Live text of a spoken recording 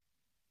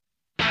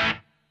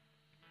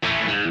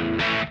Go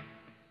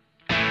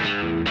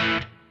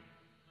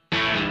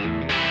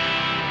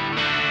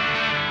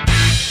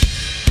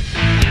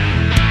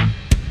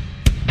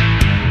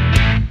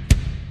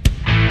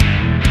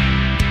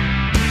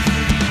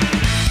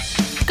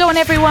on,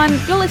 everyone.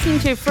 You're listening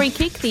to Free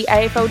Kick, the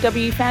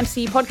AFLW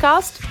Fantasy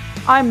Podcast.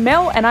 I'm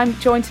Mel, and I'm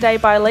joined today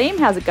by Liam.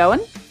 How's it going?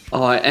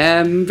 I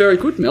am very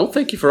good, Mel.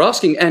 Thank you for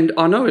asking. And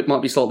I know it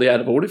might be slightly out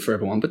of order for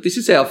everyone, but this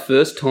is our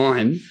first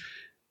time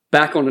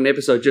back on an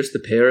episode, just the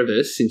pair of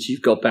us, since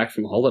you've got back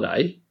from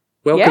holiday.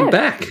 Welcome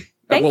back.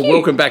 Thank you.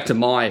 Welcome back to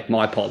my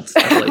pods,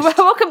 at least.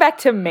 Welcome back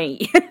to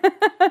me.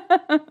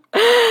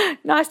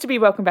 Nice to be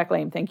welcome back,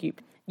 Liam. Thank you.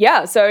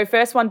 Yeah, so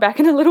first one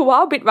back in a little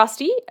while, bit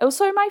rusty.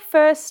 Also my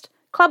first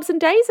clubs and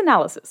days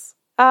analysis,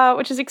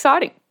 which is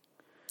exciting.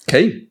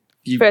 Okay.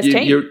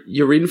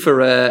 You're in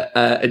for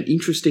an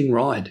interesting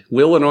ride.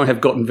 Will and I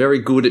have gotten very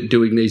good at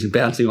doing these and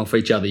bouncing off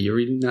each other. You're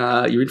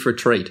in for a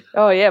treat.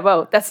 Oh yeah,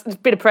 well that's a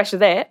bit of pressure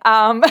there.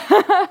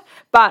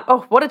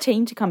 But what a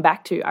team to come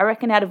back to. I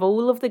reckon out of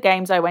all of the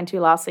games I went to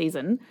last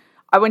season,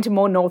 I went to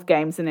more North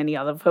games than any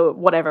other for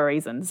whatever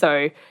reason.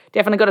 So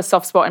definitely got a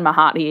soft spot in my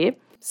heart here.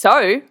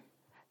 So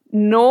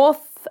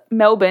North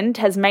Melbourne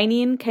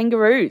Tasmanian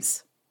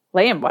Kangaroos.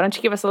 Liam, why don't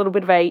you give us a little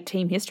bit of a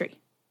team history?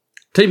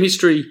 Team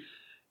history.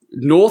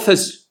 North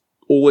has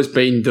always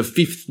been the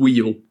fifth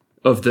wheel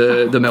of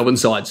the Melbourne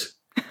sides.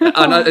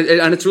 And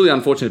it's really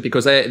unfortunate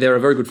because they're a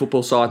very good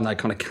football side and they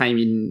kind of came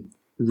in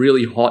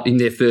really hot in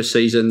their first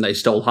season. They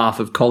stole half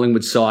of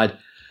Collingwood's side.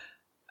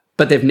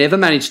 But they've never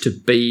managed to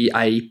be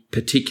a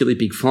particularly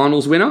big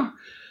finals winner.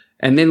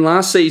 And then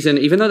last season,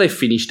 even though they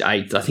finished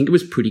eighth, I think it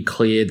was pretty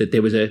clear that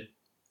there was a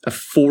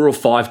 4 or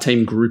 5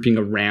 team grouping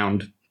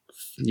around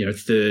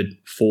third,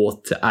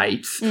 fourth to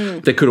eighth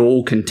that could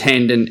all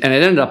contend. And it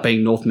ended up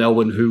being North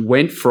Melbourne who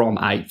went from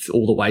eighth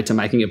all the way to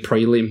making a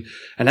prelim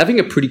and having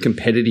a pretty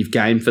competitive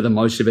game for the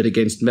most of it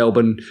against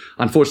Melbourne.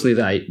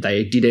 Unfortunately,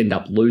 they did end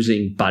up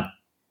losing, but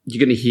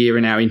you're going to hear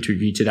in our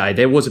interview today,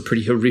 there was a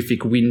pretty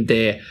horrific win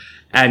there.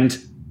 And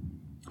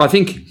I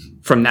think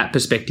from that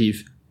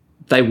perspective,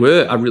 they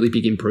were a really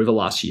big improver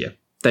last year.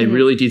 They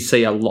really did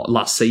see a lot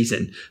last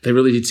season. They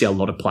really did see a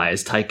lot of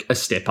players take a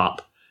step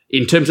up.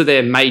 In terms of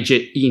their major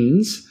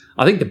ins,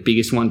 I think the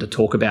biggest one to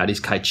talk about is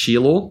Kate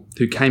Shearlaw,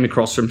 who came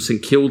across from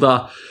St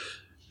Kilda,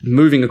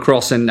 moving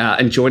across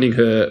and joining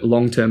her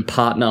long-term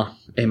partner,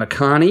 Emma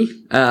Carney,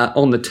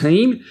 on the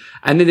team.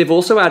 And then they've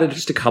also added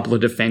just a couple of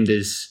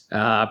defenders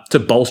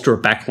to bolster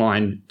a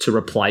backline to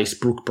replace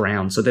Brooke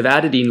Brown. So they've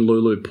added in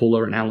Lulu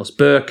Puller and Alice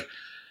Burke,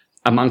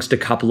 amongst a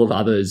couple of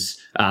others,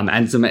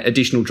 and some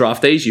additional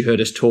draftees. You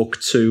heard us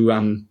talk to,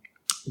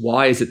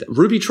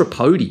 Ruby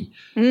Tripodi.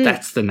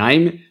 That's the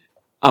name.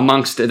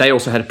 They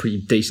also had a pretty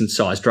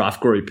decent-sized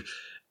draft group.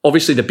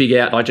 Obviously, the big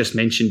out I just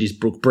mentioned is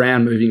Brooke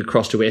Brown moving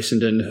across to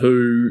Essendon,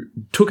 who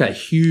took a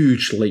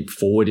huge leap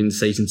forward in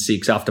Season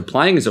 6 after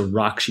playing as a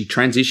ruck. She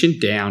transitioned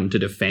down to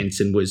defence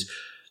and was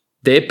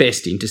their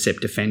best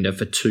intercept defender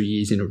for 2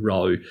 years in a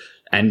row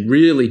and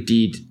really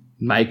did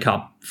make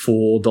up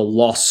for the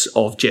loss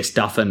of Jess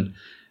Duffin.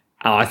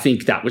 I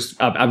think that was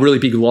a really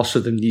big loss for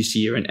them this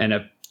year and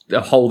a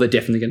hole they're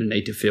definitely going to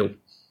need to fill.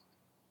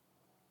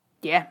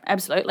 Yeah,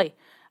 absolutely.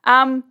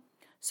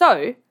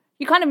 So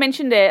you kind of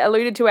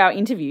alluded to our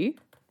interview.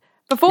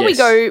 Before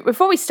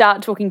we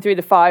start talking through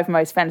the 5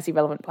 most fantasy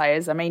relevant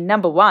players, I mean,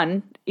 number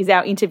 1 is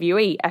our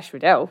interviewee, Ash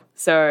Riddell.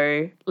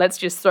 So let's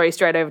just throw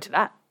straight over to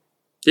that.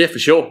 Yeah, for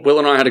sure. Will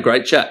and I had a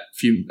great chat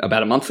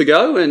about a month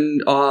ago,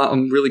 and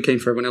I'm really keen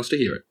for everyone else to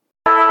hear it.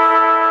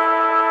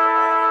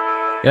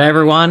 G'day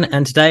everyone,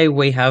 and today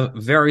we have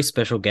very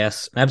special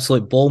guests, an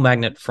absolute ball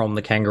magnet from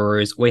the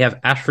Kangaroos. We have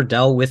Ash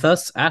Riddell with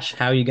us. Ash,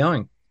 how are you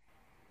going?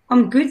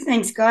 I'm good,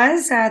 thanks,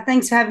 guys.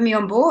 Thanks for having me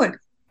on board.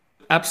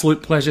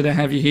 Absolute pleasure to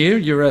have you here.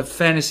 You're a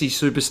fantasy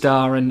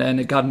superstar and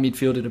a garden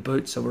midfielder to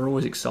boot, so we're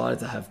always excited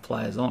to have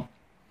players on.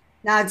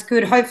 No, it's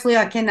good. Hopefully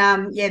I can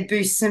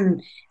boost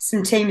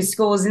some team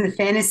scores in the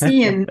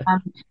fantasy and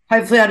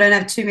hopefully I don't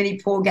have too many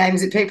poor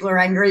games that people are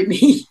angry at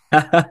me.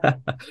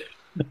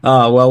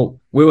 Well,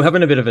 we were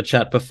having a bit of a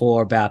chat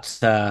before about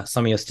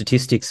some of your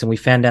statistics, and we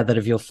found out that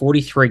of your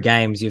 43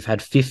 games, you've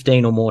had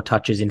 15 or more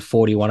touches in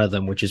 41 of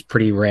them, which is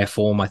pretty rare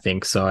form, I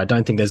think. So I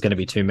don't think there's going to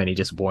be too many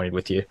disappointed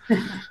with you.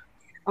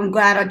 I'm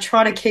glad. I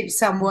try to keep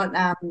somewhat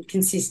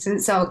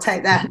consistent, so I'll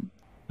take that.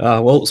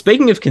 Well,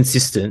 speaking of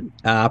consistent,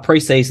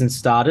 pre-season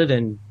started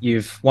and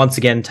you've once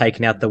again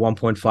taken out the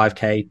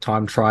 1.5K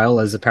time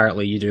trial, as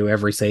apparently you do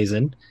every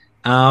season.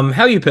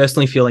 How are you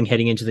personally feeling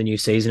heading into the new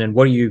season, and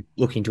what are you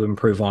looking to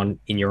improve on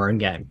in your own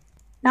game?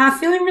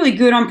 Feeling really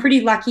good. I'm pretty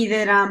lucky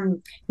that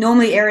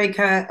normally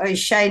Erica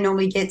O'Shea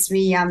normally gets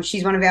me.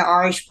 She's one of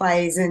our Irish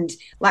players, and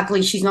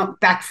luckily she's not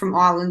back from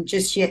Ireland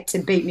just yet to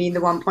beat me in the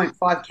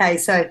 1.5K,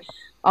 so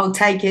I'll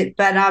take it.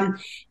 But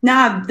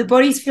the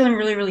body's feeling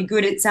really, really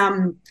good. It's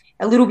a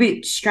little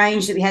bit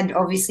strange that we had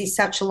obviously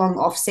such a long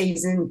off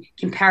season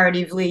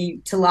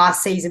comparatively to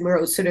last season, where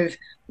it was sort of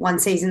one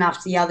season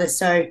after the other.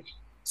 So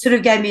sort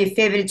of gave me a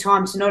fair bit of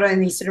time to not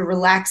only sort of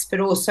relax, but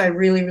also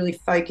really, really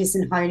focus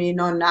and hone in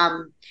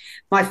on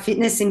my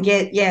fitness and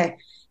get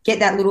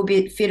that little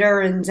bit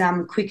fitter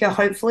and quicker,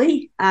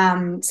 hopefully.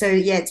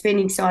 It's been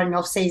an exciting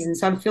off season.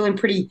 So I'm feeling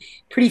pretty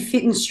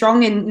fit and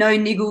strong, and no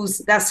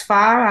niggles thus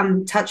far.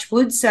 Touch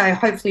wood. So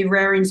hopefully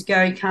raring to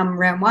go come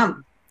round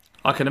one.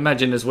 I can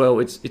imagine as well.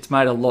 It's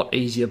made a lot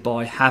easier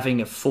by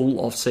having a full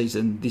off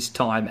season this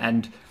time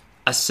and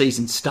a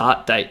season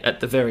start date at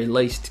the very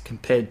least,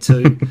 compared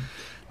to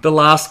the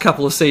last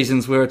couple of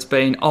seasons where it's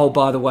been, oh,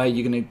 by the way,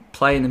 you're going to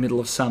play in the middle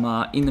of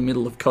summer, in the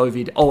middle of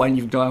COVID. Oh, and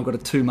you've now got a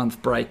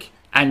 2-month break,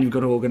 and you've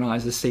got to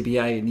organise a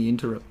CBA in the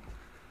interim.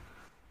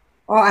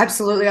 Oh,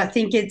 absolutely. I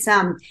think it's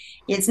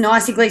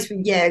nice at least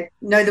we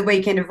know the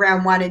weekend of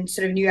round one and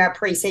sort of knew our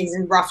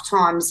pre-season rough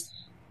times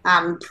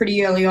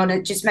pretty early on.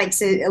 It just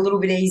makes it a little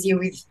bit easier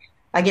with,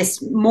 I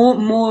guess,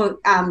 more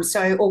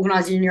so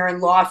organising your own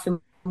life and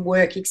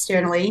work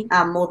externally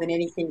more than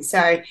anything. So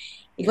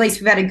at least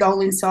we've had a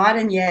goal inside,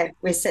 and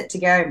we're set to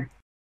go.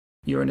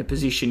 You're in a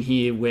position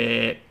here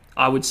where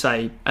I would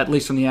say, at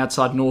least from the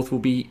outside, North will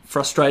be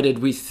frustrated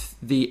with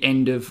the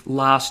end of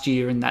last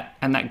year and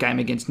that game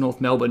against North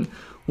Melbourne.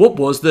 What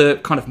was the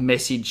kind of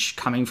message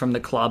coming from the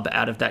club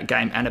out of that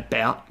game and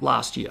about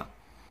last year?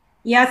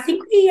 Yeah, I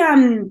think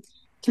we,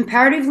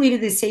 comparatively to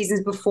the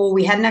seasons before,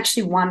 we hadn't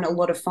actually won a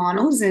lot of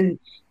finals, and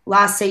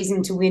last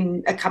season to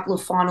win a couple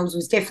of finals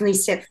was definitely a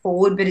step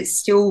forward, but it's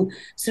still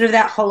sort of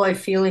that hollow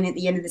feeling at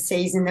the end of the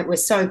season that we're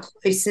so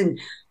close, and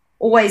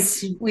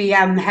always we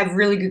have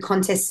really good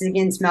contests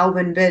against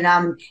Melbourne, but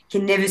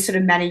can never sort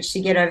of manage to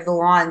get over the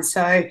line.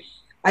 So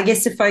I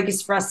guess the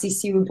focus for us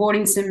this year, we brought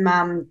in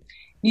some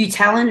new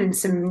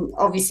talent and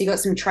obviously got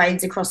some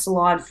trades across the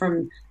line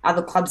from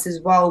other clubs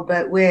as well,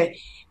 but we're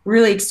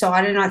really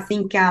excited. And I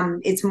think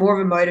it's more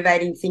of a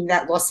motivating thing,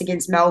 that loss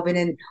against Melbourne,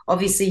 and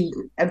obviously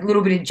a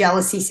little bit of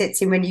jealousy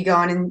sets in when you go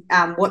on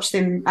and watch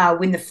them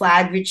win the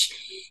flag, which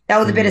they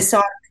were the better side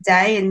of the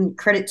day, and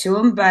credit to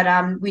them.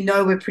 But we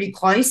know we're pretty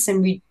close,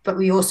 but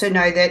we also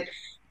know that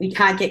we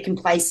can't get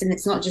complacent.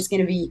 It's not just going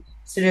to be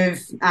sort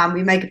of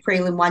we make a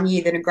prelim one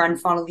year, then a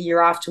grand final the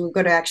year after. We've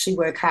got to actually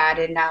work hard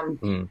and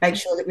make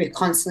sure that we're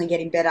constantly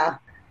getting better.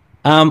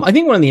 I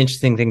think one of the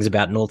interesting things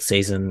about North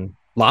season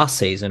last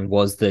season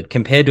was that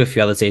compared to a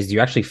few other seasons, you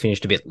actually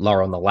finished a bit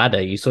lower on the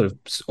ladder. You sort of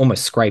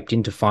almost scraped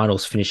into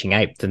finals, finishing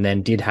 8th, and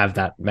then did have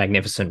that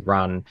magnificent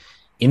run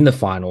in the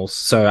finals.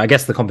 So I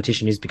guess the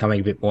competition is becoming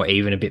a bit more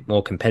even, a bit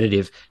more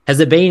competitive. Has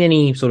there been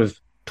any sort of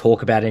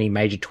talk about any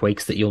major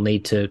tweaks that you'll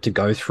need to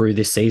go through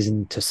this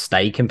season to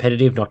stay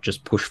competitive, not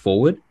just push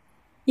forward?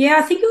 Yeah,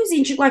 I think it was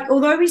interesting. Like,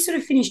 although we sort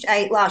of finished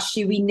 8th last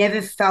year, we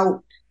never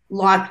felt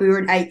like we were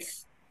an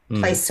 8th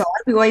place side.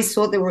 We always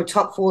thought that we were a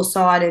top 4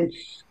 side, and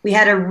we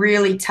had a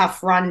really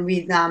tough run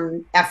with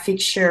our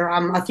fixture.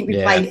 I think we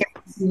played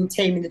every single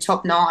team in the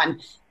top 9,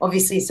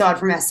 obviously aside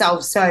from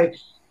ourselves. So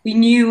we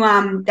knew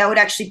that would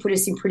actually put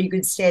us in pretty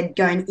good stead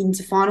going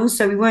into finals.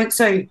 So we weren't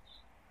so,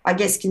 I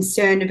guess,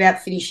 concerned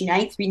about finishing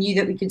 8th. We knew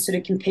that we could sort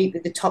of compete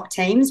with the top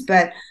teams,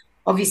 but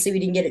obviously we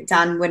didn't get it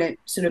done when it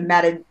sort of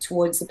mattered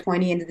towards the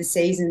pointy end of the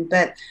season.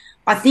 But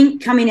I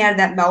think coming out of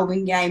that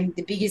Melbourne game,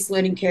 the biggest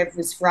learning curve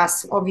was for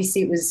us.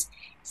 Obviously it was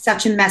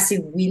such a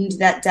massive wind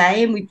that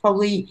day, and we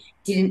probably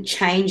didn't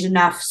change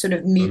enough sort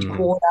of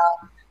mid-quarter.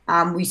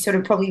 We sort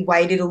of probably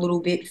waited a little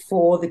bit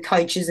for the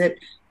coaches at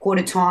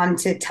quarter time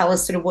to tell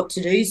us sort of what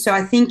to do. So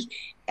I think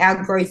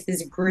our growth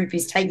as a group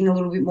is taking a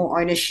little bit more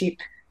ownership,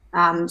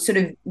 sort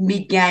of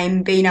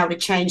mid-game, being able to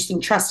change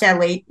things, trust our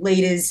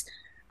leaders,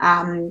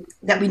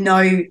 that we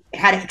know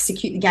how to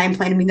execute the game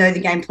plan, and we know the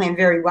game plan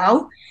very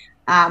well.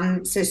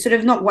 So sort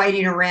of not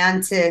waiting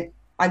around to,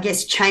 I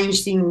guess,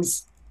 change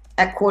things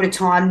at quarter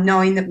time,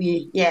 knowing that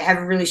we have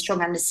a really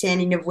strong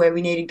understanding of where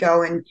we need to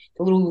go, and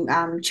the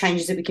little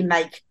changes that we can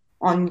make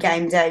on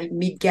game day,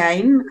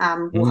 mid-game,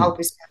 will help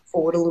us go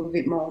forward a little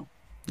bit more.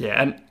 Yeah,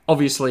 and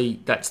obviously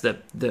that's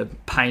the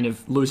pain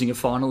of losing a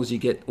final, is you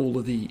get all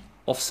of the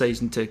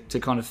off-season to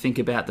kind of think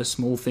about the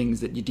small things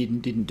that you did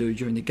and didn't do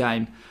during the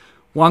game.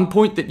 One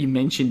point that you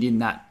mentioned in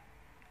that,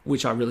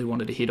 which I really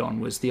wanted to hit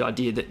on, was the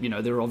idea that,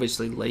 there are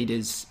obviously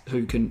leaders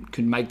who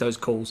can make those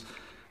calls.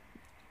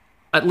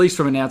 At least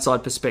from an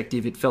outside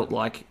perspective, it felt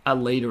like a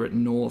leader at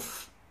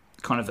North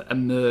kind of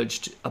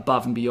emerged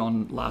above and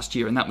beyond last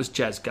year, and that was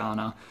Jazz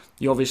Garner.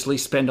 You obviously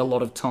spend a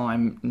lot of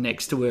time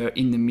next to her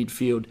in the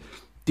midfield.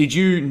 Did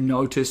you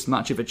notice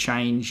much of a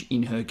change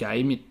in her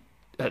game?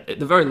 At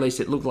the very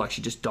least, it looked like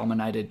she just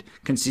dominated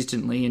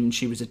consistently, and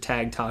she was a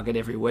tag target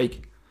every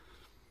week.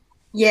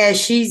 Yeah,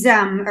 she's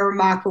a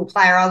remarkable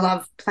player. I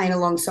love playing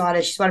alongside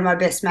her. She's one of my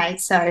best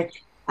mates, so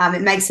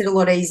it makes it a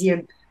lot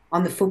easier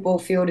on the football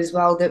field as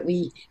well, that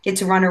we get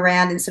to run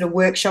around and sort of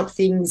workshop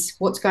things,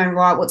 what's going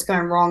right, what's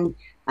going wrong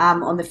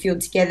on the field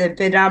together.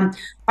 But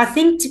I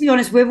think, to be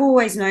honest, we've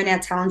always known how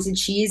talented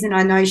she is, and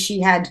I know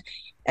she had,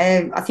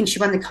 I think she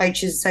won the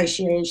Coaches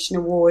Association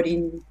Award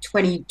in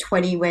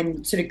 2020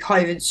 when sort of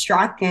COVID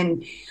struck,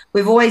 and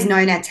we've always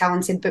known how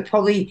talented, but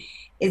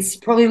it's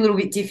probably a little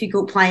bit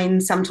difficult playing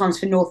sometimes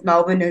for North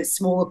Melbourne, a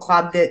smaller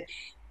club that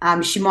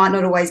She might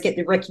not always get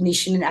the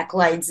recognition and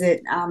accolades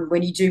that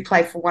when you do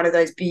play for one of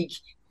those big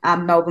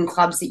Melbourne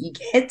clubs that you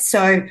get.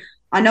 So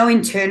I know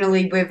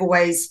internally we've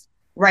always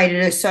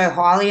rated her so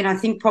highly, and I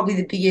think probably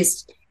the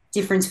biggest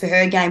difference for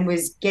her game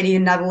was getting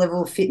another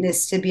level of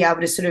fitness to be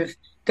able to sort of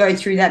go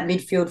through that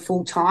midfield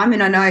full time.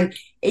 And I know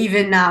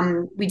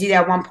even we did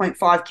our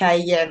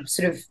 1.5K,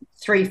 sort of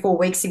 3-4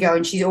 weeks ago,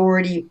 and she's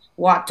already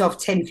wiped off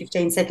 10,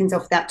 15 seconds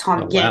off that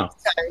time again. Wow.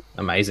 So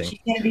Amazing. she's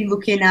going to be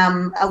looking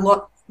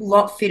a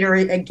lot fitter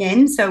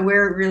again. So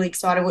we're really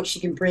excited what she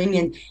can bring.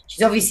 And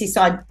she's obviously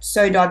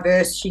so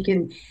diverse. She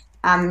can,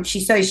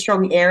 she's so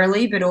strong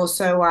aerially, but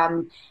also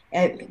around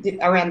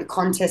the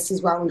contest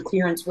as well, and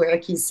clearance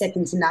work is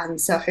second to none.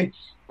 So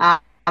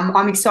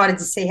I'm excited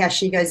to see how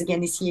she goes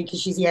again this year,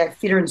 because she's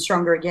fitter and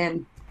stronger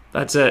again.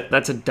 That's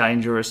a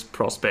dangerous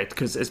prospect,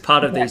 because as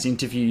part of these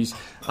interviews,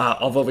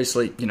 I've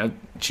obviously,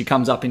 she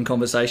comes up in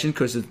conversation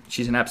because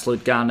she's an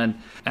absolute gun,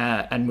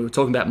 and we were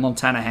talking about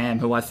Montana Ham,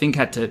 who I think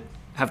had to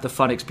have the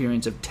fun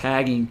experience of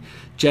tagging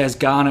Jazz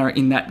Garner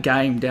in that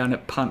game down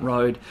at Punt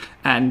Road,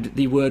 and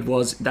the word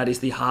was that is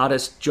the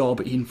hardest job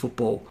in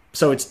football.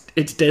 So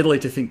it's deadly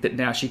to think that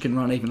now she can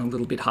run even a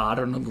little bit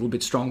harder and a little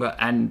bit stronger,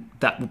 and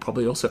that will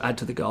probably also add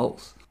to the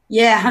goals.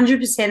 Yeah,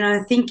 100%. And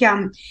I think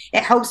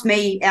it helps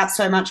me out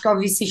so much.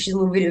 Obviously, she's a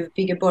little bit of a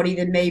bigger body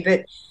than me,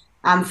 but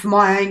for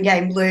my own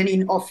game,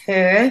 learning off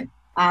her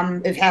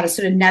of how to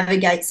sort of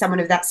navigate someone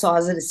of that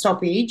size at a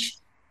stoppage,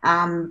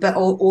 but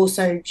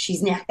also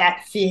she's now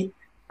that fit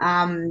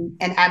and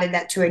added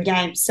that to her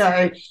game.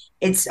 So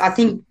I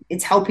think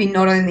it's helping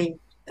not only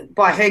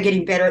by her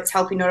getting better, it's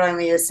helping not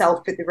only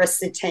herself, but the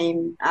rest of the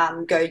team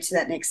go to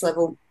that next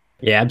level.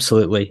 Yeah,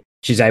 absolutely.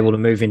 She's able to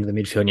move into the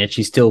midfield, and yet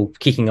she's still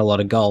kicking a lot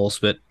of goals.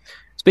 But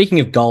speaking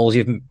of goals,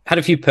 you've had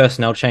a few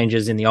personnel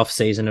changes in the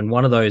off-season, and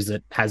one of those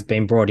that has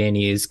been brought in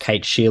is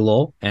Kate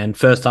Shearlaw. And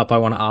first up, I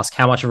want to ask,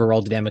 how much of a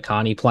role did Emma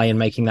Carney play in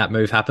making that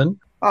move happen?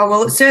 Oh,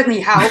 well, it certainly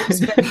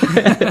helps. But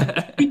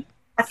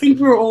I think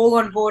we're all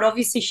on board.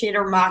 Obviously, she had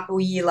a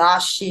remarkable year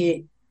last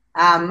year.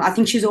 I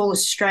think she was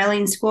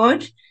all-Australian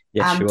squad.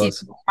 Yes, she was.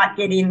 Didn't quite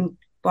get in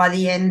by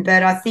the end,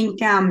 but I think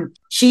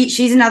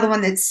she's another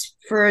one that's,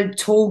 for a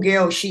tall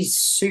girl, she's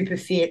super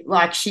fit.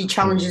 Like, she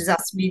challenges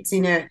us mids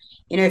in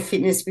her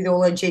fitness with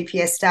all her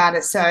GPS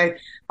data. So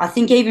I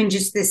think even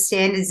just the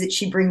standards that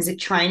she brings at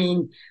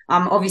training,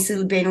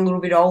 obviously being a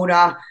little bit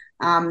older,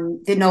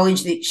 the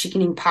knowledge that she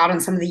can impart on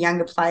some of the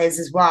younger players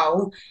as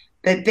well.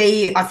 But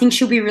I think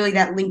she'll be really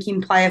that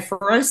linking player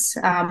for us.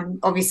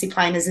 Obviously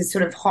playing as a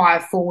sort of higher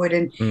forward,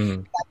 and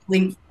that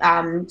link,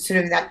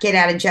 sort of that get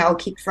out of jail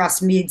kick for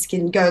us mids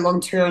can go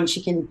long to her, and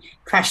she can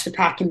crash the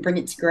pack and bring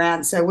it to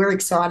ground. So we're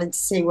excited to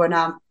see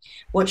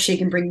what she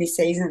can bring this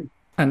season.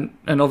 And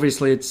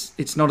obviously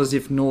it's not as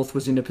if North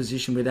was in a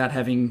position without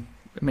having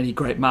many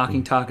great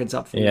marking targets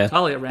up front. Yeah.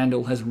 Talia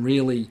Randall has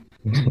really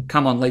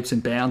come on leaps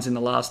and bounds in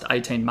the last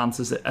 18 months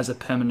as a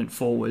permanent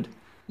forward.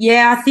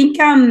 Yeah, I think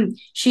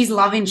she's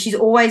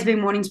always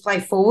been wanting to play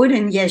forward,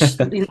 and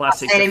in the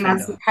last 18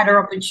 months had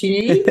her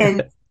opportunity,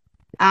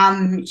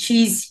 and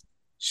she's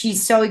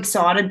so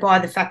excited by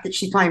the fact that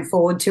she's playing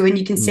forward too, and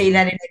you can see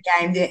that in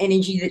the game, the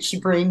energy that she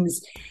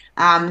brings,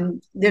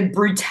 the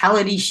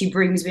brutality she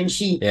brings when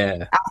she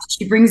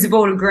brings the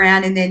ball to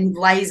ground and then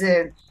lays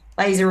a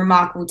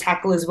remarkable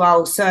tackle as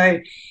well.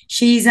 So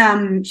she's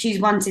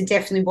one to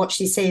definitely watch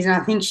this season.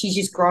 I think she's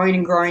just growing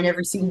and growing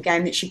every single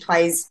game that she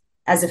plays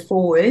as a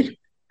forward.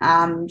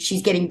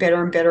 She's getting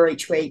better and better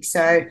each week.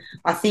 So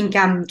I think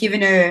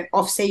given her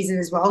off season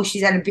as well,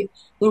 she's had a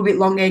little bit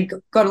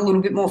longer, got a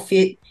little bit more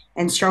fit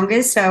and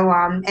stronger. So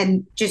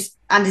and just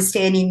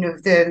understanding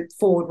of the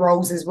forward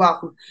roles as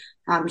well.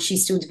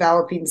 She's still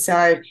developing.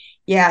 So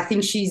yeah, I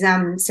think she's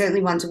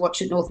certainly one to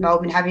watch at North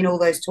Melbourne, having all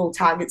those tall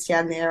targets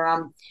down there.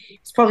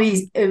 It's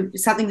probably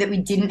something that we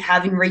didn't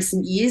have in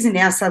recent years, and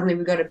now suddenly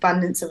we've got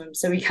abundance of them.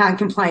 So we can't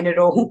complain at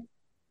all.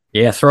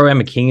 Yeah, throw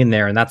Emma King in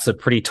there, and that's a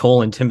pretty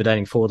tall,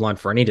 intimidating forward line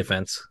for any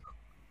defence.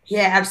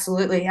 Yeah,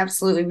 absolutely.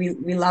 Absolutely.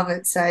 We love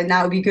it. So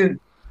that would be good.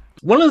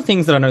 One of the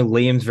things that I know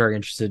Liam's very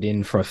interested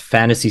in for a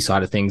fantasy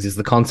side of things is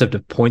the concept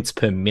of points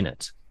per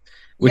minute,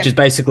 which is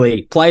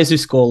basically players who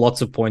score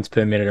lots of points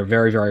per minute are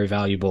very, very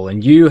valuable.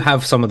 And you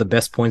have some of the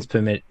best points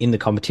per minute in the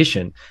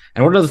competition.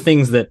 And one of the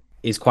things that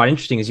is quite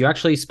interesting is you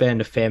actually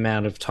spend a fair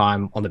amount of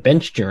time on the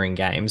bench during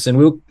games. And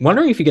we're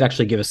wondering if you could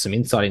actually give us some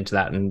insight into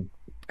that and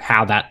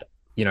how that,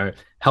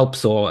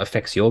 helps or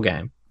affects your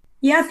game.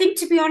 Yeah, I think,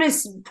 to be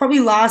honest, probably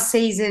last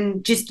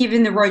season, just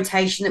given the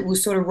rotation that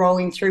was sort of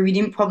rolling through, we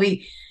didn't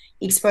probably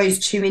expose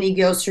too many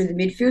girls through the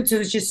midfield. So it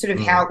was just sort of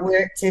how it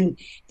worked. And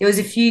there was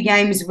a few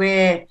games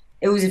where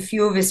it was a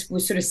few of us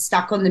were sort of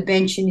stuck on the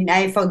bench, and in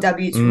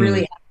AFLW, it's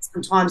really hard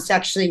sometimes to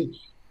actually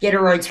get a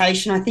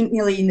rotation. I think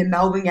nearly in the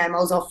Melbourne game, I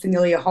was off for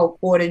nearly a whole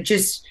quarter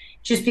just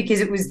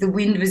because the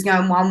wind was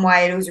going one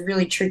way, and it was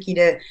really tricky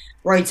to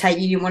rotate.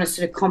 You didn't want to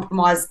sort of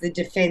compromise the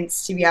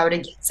defence to be able to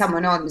get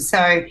someone on.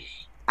 So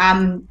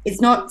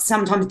it's not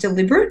sometimes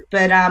deliberate,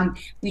 but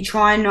we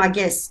try and, I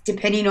guess,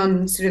 depending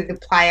on sort of the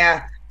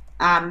player,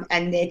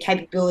 and their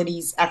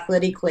capabilities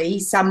athletically.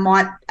 Some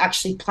might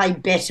actually play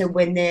better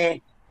when they're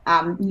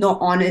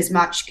not on as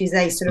much because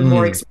they sort of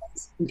more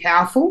explosive and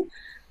powerful.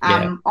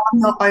 I'm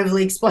not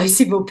overly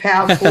explosive or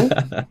powerful.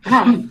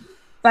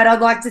 But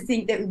I'd like to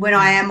think that when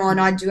I am on,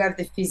 I do have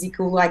the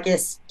physical, I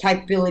guess,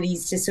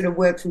 capabilities to sort of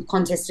work from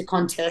contest to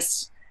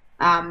contest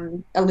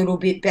a little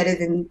bit better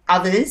than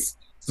others.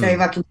 So if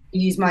I can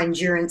use my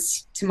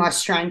endurance to my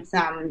strength,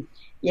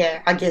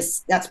 I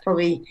guess that's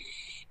probably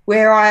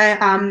where I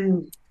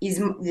is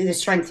the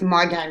strength in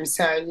my game.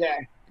 So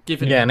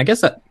and I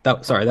guess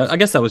I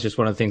guess that was just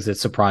one of the things that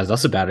surprised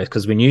us about it,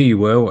 because we knew you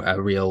were a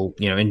real,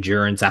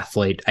 endurance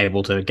athlete,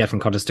 able to get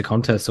from contest to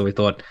contest. So we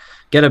thought,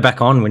 get her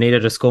back on. We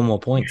needed to score more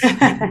points.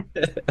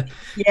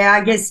 Yeah,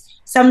 I guess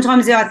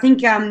sometimes I think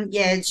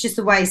it's just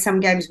the way some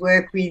games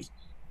work with,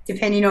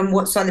 depending on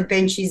what side of the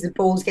bench is, the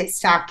balls get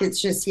stuck.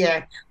 It's just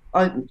there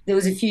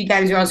was a few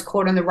games where I was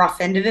caught on the rough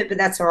end of it, but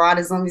that's all right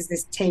as long as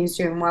this team's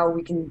doing well.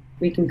 We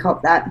can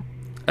cop that.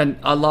 And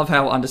I love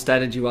how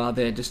understated you are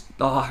there. Just,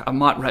 I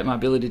might rate my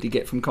ability to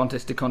get from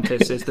contest to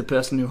contest as the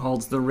person who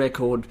holds the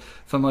record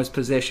for most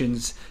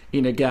possessions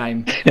in a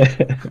game.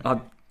 I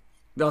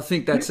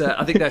think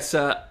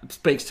that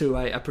speaks to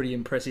a pretty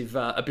impressive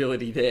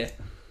ability there.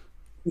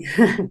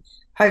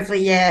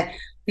 Hopefully, yeah.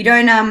 We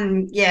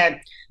don't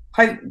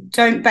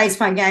don't base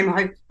my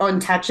game on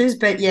touches,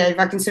 but if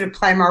I can sort of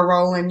play my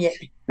role and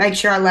make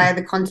sure I layer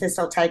the contest,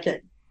 I'll take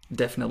it.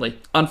 Definitely.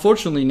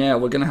 Unfortunately, now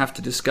we're going to have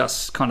to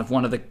discuss kind of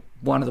one of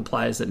the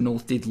players that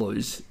North did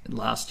lose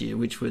last year,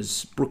 which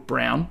was Brooke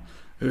Brown,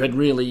 who had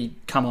really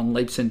come on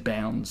leaps and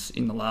bounds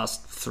in the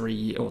last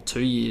 3 or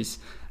 2 years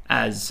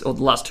or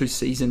the last 2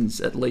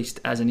 seasons at least,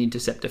 as an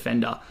intercept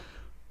defender.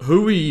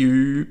 Who are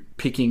you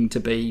picking to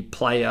be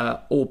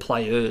player or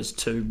players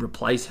to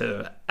replace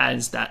her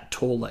as that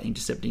taller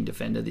intercepting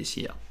defender this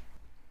year?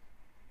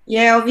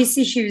 Yeah,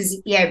 obviously she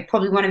was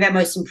probably one of our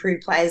most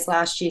improved players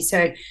last year.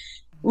 So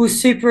we were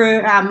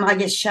super,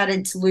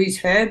 shattered to lose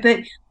her. But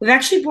we've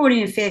actually brought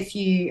in a fair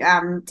few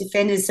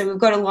defenders. So we've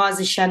got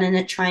Eliza Shannon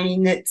at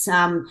training that's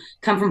come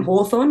from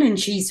Hawthorn, and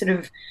she's sort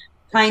of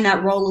playing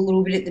that role a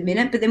little bit at the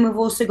minute. But then we've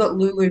also got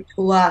Lulu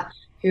Puller,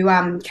 who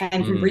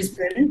came from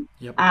Brisbane,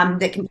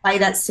 that can play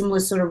that similar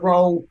sort of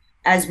role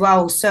as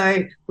well.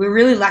 So we're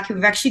really lucky.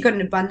 We've actually got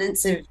an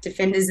abundance of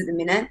defenders at the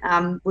minute,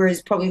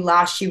 whereas probably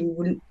last year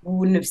we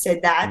wouldn't have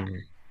said that.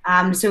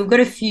 So we've got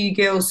a few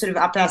girls sort of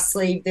up our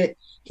sleeve that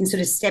can sort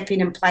of step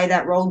in and play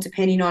that role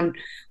depending on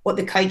what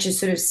the coaches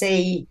sort of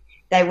see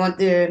they want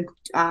the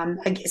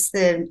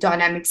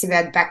dynamics of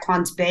our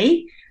backline to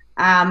be.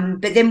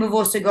 But then we've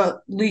also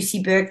got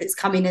Lucy Burke that's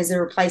come in as a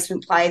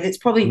replacement player that's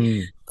probably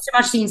not so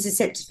much the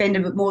intercept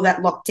defender, but more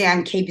that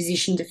lockdown key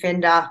position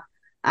defender,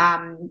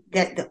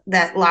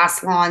 that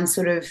last line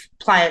sort of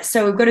player.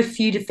 So we've got a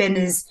few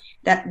defenders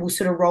that will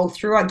sort of roll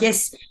through. I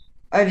guess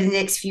over the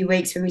next few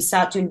weeks when we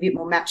start doing a bit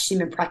more match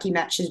sim and pracky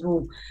matches,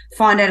 we'll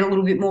find out a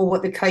little bit more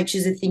what the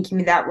coaches are thinking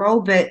with that role.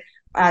 But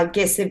I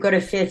guess they've got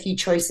a fair few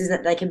choices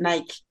that they can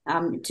make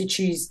to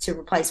choose to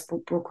replace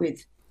Brooke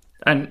with.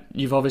 And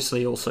you've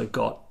obviously also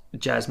got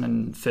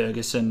Jasmine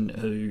Ferguson,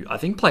 who I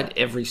think played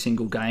every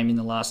single game in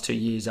the last 2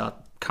 years,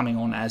 coming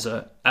on as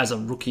a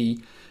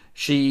rookie.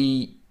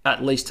 She,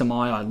 at least to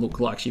my eye, looked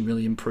like she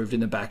really improved in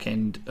the back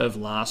end of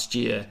last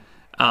year.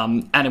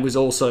 And it was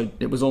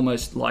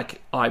almost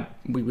like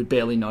we would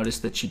barely notice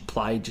that she'd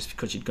played just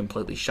because she'd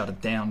completely shut it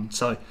down.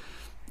 So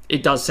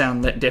it does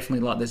sound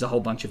definitely like there's a whole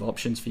bunch of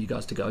options for you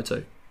guys to go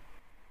to.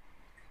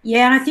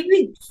 Yeah, and I think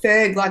with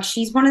Ferg,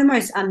 she's one of the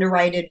most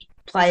underrated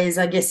players,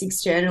 I guess,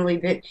 externally,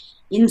 but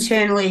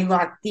internally,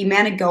 the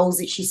amount of goals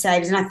that she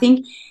saves. And I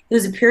think there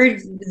was a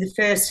period of the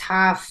first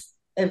half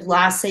of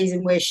last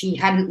season where she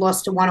hadn't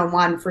lost a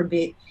one-on-one for a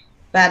bit.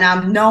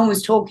 But no one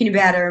was talking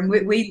about her, and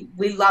we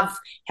love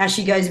how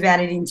she goes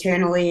about it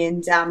internally,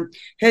 and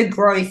her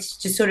growth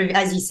to sort of,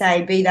 as you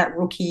say, be that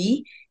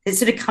rookie that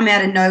sort of come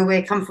out of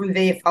nowhere, come from a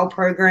VFL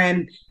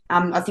program.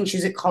 I think she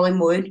was at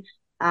Collingwood.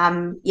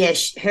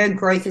 Her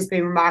growth has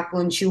been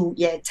remarkable, and she'll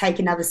take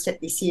another step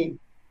this year.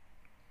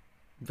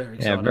 Very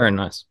exciting. Yeah, very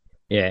nice.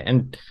 Yeah,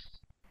 and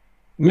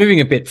moving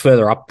a bit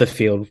further up the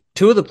field,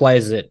 two of the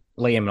players that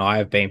Liam and I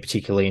have been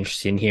particularly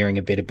interested in hearing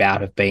a bit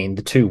about have been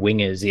the two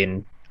wingers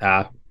in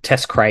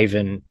Tess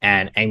Craven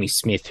and Amy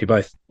Smith, who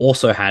both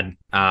also had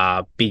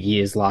big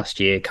years last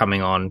year,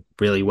 coming on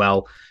really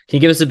well. Can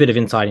you give us a bit of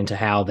insight into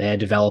how they're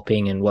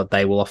developing and what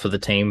they will offer the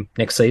team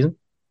next season?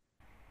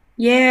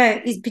 Yeah,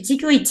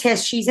 particularly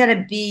Tess. She's had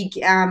a big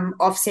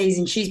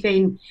off-season. She's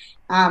been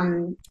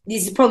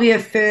this is probably her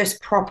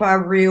first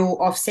proper real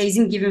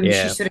off-season, given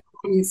she sort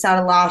of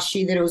started last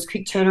year, that it was a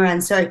quick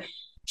turnaround. So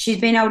she's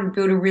been able to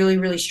build a really,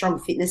 really strong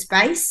fitness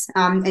base,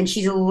 and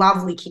she's a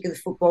lovely kick of the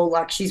football.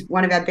 She's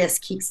one of our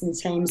best kicks in the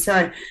team.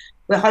 So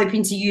we're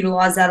hoping to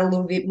utilise that a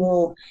little bit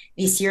more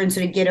this year and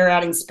sort of get her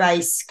out in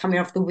space, coming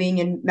off the wing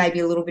and maybe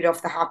a little bit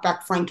off the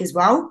halfback flank as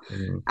well.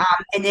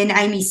 And then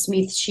Amy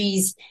Smith,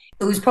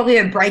 it was probably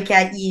a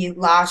breakout year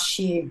last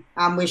year,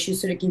 where she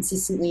was sort of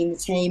consistently in the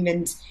team,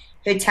 and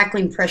her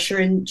tackling pressure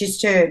and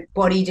just her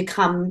body to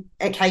come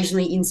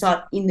occasionally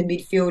inside in the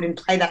midfield and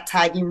play that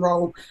tagging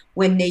role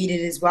when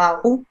needed as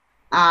well.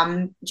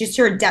 Just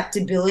her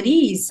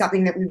adaptability is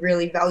something that we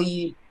really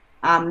value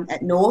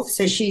at North.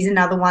 So she's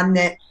another one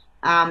that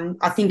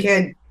I think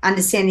her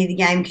understanding of the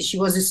game, because she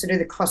was a sort of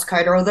the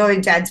cross-coder, although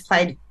her dad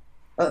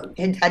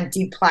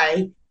did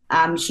play,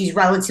 she's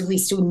relatively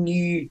still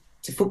new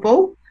to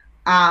football.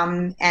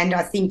 And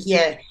I think,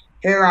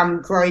 her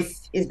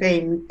growth has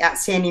been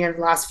outstanding over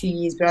the last few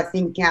years, but I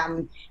think,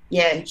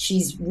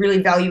 she's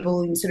really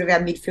valuable in sort of our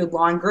midfield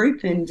line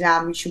group, and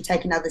she'll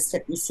take another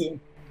step this year.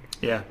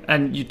 Yeah,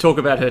 and you talk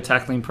about her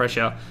tackling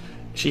pressure.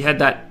 She had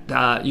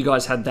that. You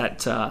guys had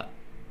that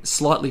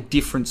slightly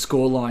different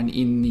scoreline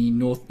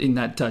in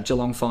that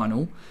Geelong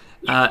final.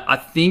 I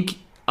think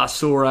I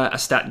saw a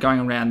stat going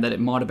around that it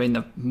might have been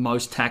the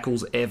most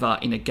tackles ever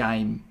in a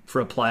game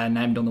for a player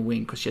named on the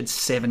wing, because she had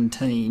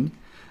 17.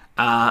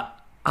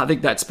 I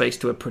think that speaks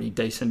to a pretty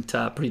decent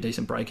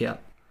breakout.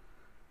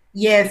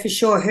 Yeah, for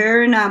sure.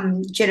 Her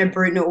and Jenna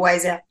Bruton are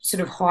always our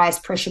sort of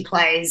highest pressure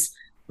players.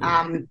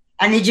 And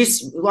they're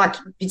just, like,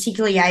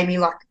 particularly Amy,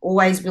 like,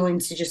 always willing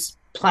to just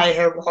play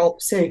her role.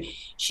 So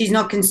she's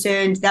not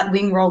concerned. That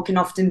wing role can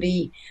often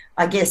be,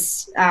 I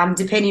guess,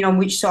 depending on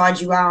which side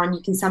you are, and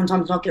you can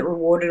sometimes not get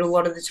rewarded a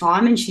lot of the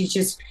time. And she's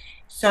just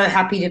so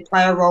happy to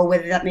play a role,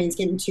 whether that means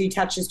getting 2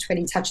 touches,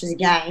 20 touches a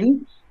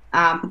game.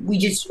 We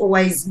just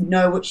always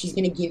know what she's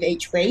going to give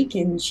each week,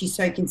 and she's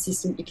so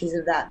consistent because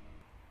of that.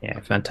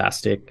 Yeah,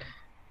 fantastic.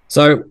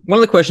 So one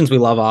of the questions we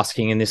love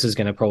asking, and this is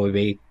going to probably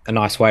be a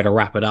nice way to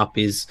wrap it up,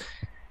 is,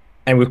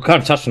 and we've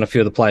kind of touched on a few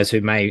of the players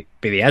who may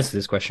be the answer to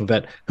this question,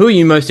 but who are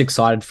you most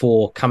excited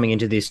for coming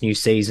into this new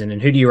season,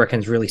 and who do you reckon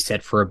is really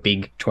set for a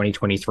big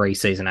 2023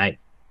 Season 8?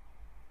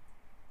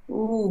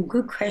 Oh,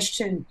 good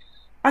question.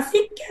 I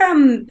think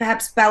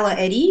perhaps Bella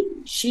Eddy.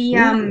 She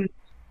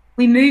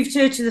we moved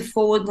her to the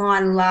forward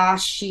line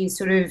last year,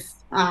 sort of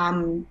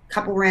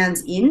couple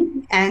rounds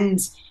in, and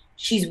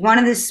she's one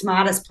of the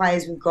smartest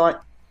players we've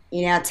got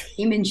in our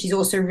team, and she's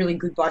also really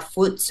good by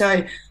foot.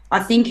 So I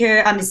think her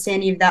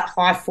understanding of that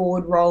high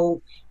forward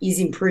role is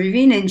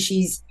improving, and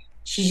she's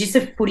just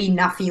a footy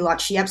nuffy. Like,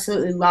 she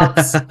absolutely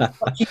loves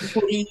watching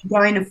footy,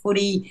 going to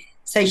footy.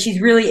 So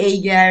she's really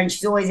eager, and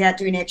she's always out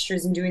doing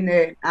extras and doing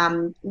the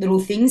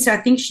little things. So I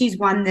think she's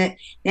one that,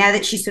 now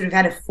that she's sort of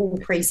had a full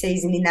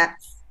preseason in that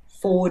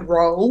forward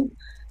role,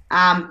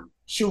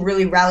 she'll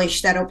really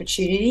relish that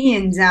opportunity.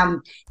 And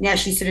now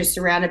she's sort of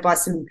surrounded by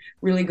some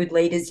really good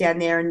leaders down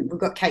there, and we've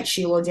got Kate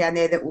Sheila down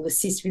there that will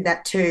assist with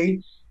that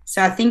too.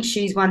 So I think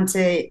she's one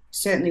to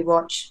certainly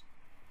watch.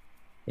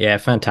 Yeah,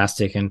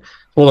 fantastic. And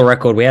for the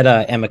record, we had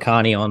Emma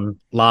Carney on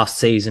last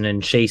season,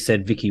 and she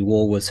said Vicky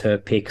Wall was her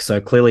pick. So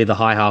clearly the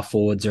high half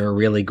forwards are a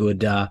really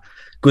good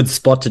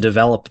spot to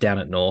develop down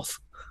at North.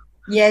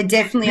 Yeah,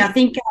 definitely. I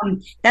think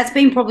that's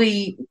been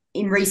probably,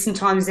 in recent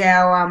times,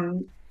 our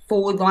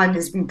forward line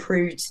has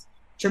improved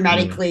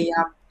dramatically.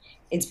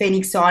 It's been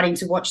exciting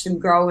to watch them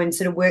grow and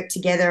sort of work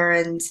together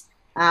and,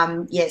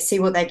 see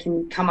what they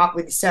can come up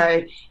with.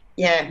 So,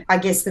 yeah, I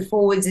guess the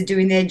forwards are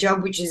doing their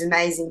job, which is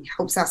amazing.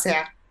 Helps us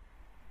out.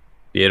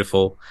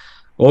 Beautiful.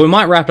 Well, we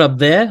might wrap it up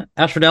there.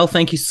 Ash Riddell,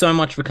 thank you so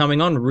much for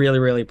coming on. Really,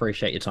 really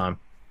appreciate your time.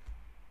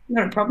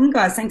 Not a problem,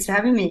 guys. Thanks for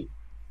having me.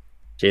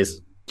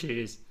 Cheers.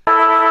 Cheers.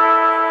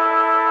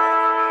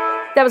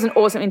 That was an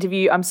awesome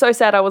interview. I'm so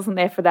sad I wasn't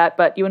there for that,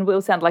 but you and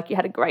Will sound like you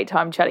had a great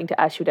time chatting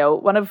to Ash Riddell,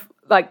 one of,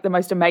 like, the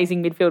most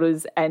amazing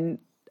midfielders and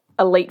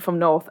elite from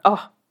North.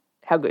 Oh,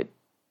 how good.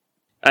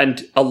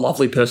 And a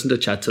lovely person to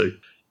chat to.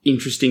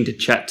 Interesting to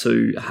chat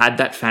to. Had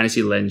that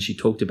fantasy lens she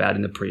talked about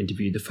in the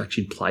pre-interview, the fact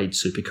she'd played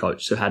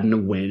Supercoach, so had an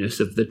awareness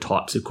of the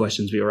types of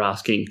questions we were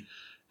asking,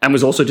 and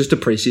was also just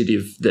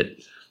appreciative that,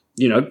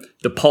 you know,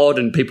 the pod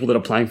and people that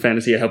are playing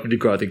fantasy are helping to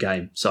grow the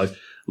game. So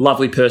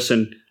lovely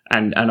person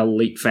and an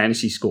elite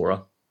fantasy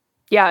scorer.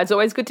 Yeah, it's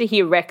always good to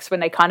hear Rex when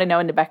they kind of know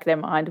in the back of their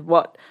mind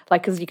what,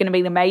 like, because you're going to be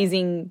an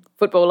amazing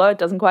footballer. It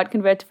doesn't quite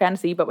convert to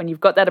fantasy, but when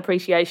you've got that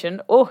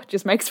appreciation, it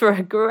just makes for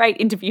a great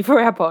interview for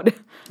our pod.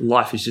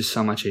 Life is just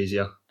so much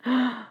easier.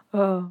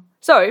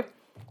 So,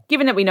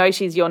 given that we know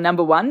she's your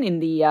number one in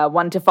the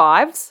 1 to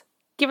 5s,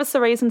 give us the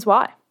reasons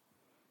why.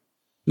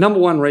 Number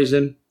one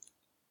reason,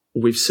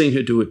 we've seen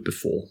her do it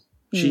before.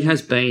 She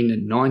has been a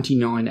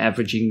 99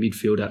 averaging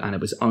midfielder, and it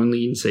was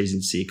only in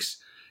season 6.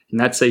 In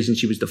that season,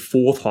 she was the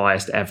 4th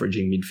highest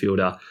averaging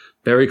midfielder,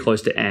 very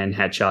close to Anne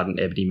Hatchard and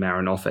Ebony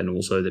Marinoff, and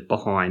also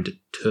behind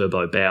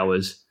Turbo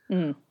Bowers.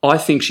 I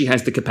think she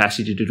has the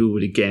capacity to do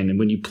it again. And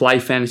when you play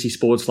fantasy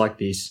sports like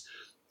this,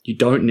 you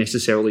don't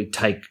necessarily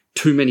take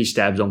too many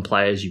stabs on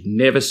players you've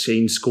never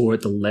seen score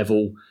at the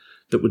level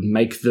that would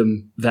make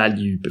them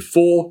value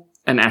before,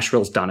 and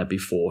Ashrell's done it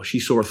before. She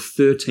saw a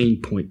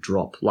 13-point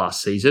drop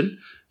last season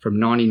from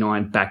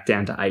 99 back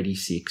down to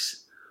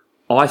 86.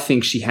 I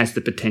think she has the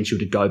potential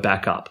to go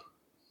back up.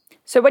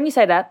 So when you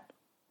say that,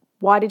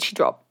 why did she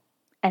drop?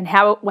 And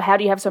how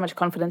do you have so much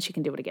confidence she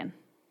can do it again?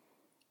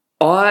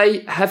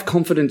 I have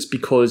confidence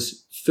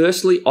because,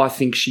 firstly, I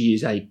think she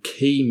is a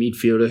key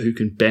midfielder who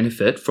can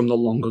benefit from the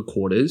longer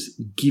quarters,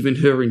 given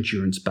her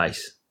endurance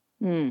base.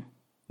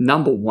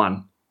 Number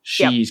one,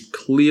 she is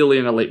clearly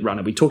an elite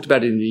runner. We talked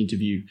about it in the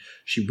interview.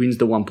 She wins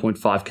the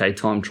 1.5K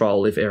time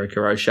trial if Erica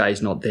O'Shea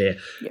is not there.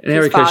 Yep. And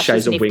Erica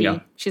O'Shea's a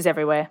winger. She's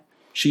everywhere.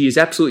 She is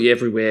absolutely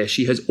everywhere.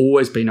 She has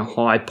always been a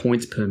high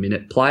points per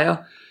minute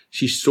player.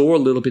 She saw a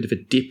little bit of a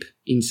dip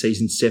in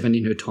season 7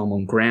 in her time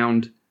on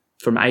ground,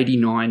 from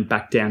 89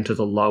 back down to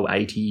the low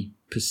 80%.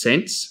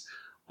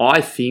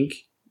 I think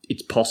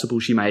it's possible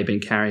she may have been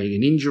carrying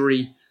an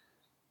injury.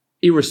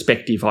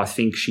 Irrespective, I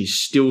think she's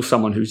still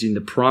someone who's in the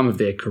prime of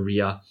their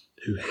career,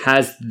 who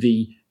has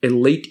the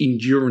elite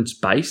endurance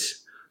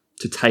base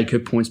to take her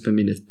points per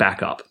minute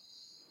back up.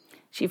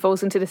 She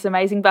falls into this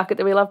amazing bucket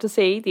that we love to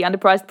see, the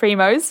underpriced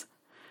primos.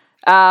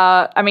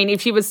 I mean, if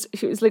she was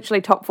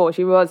literally top 4,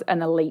 she was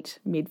an elite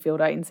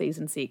midfielder in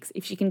season 6.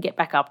 If she can get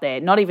back up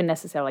there, not even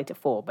necessarily to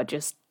 4, but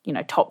just,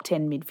 top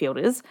 10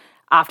 midfielders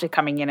after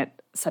coming in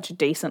at such a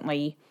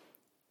decently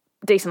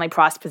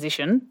priced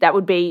position,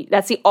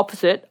 that's the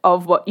opposite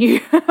of what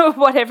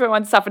what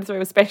everyone suffered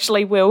through,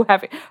 especially Will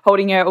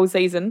holding her all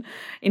season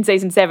in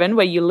season 7,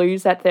 where you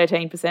lose that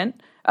 13%,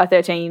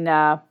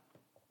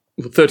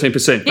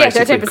 13%, yeah,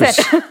 basically.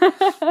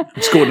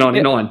 13%. Scored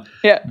 99.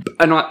 Yeah.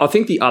 And I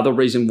think the other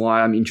reason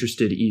why I'm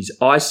interested is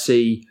I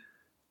see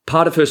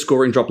part of her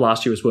scoring drop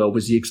last year as well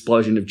was the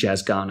explosion of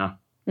Jazz Garner,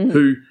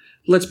 who,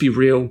 let's be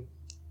real,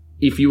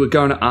 if you were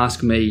going to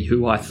ask me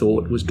who I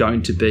thought was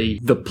going to be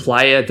the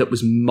player that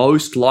was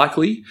most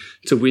likely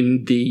to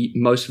win the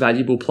most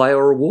valuable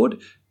player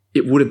award,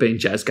 it would have been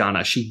Jazz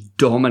Garner. She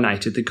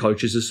dominated the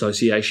Coaches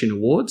Association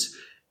Awards.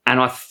 And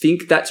I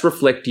think that's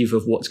reflective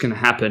of what's going to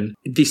happen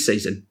this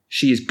season.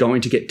 She is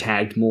going to get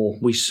tagged more.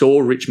 We saw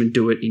Richmond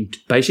do it in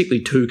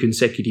basically 2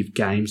 consecutive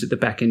games at the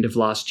back end of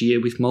last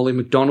year with Molly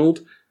McDonald.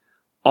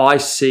 I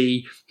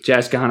see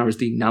Jazz Garner as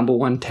the number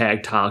 1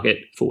 tag target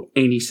for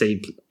any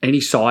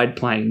side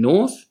playing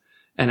North.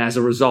 And as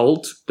a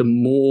result, the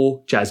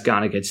more Jazz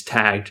Garner gets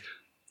tagged,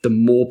 the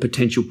more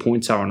potential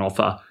points are on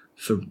offer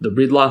for the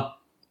Riddler.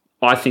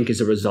 I think as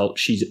a result,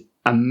 she's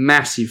a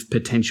massive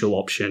potential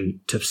option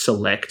to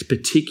select,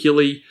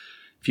 particularly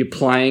if you're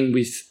playing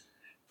with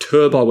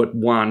Turbo at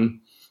 1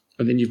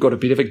 and then you've got a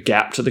bit of a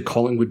gap to the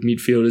Collingwood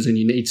midfielders and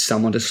you need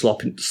someone to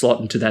slot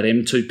into that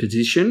M2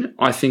 position.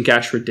 I think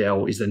Ash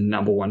Riddell is the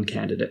number 1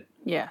 candidate.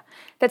 Yeah,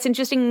 that's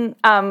interesting.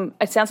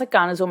 It sounds like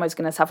Garner's almost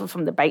going to suffer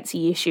from the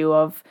Batesy issue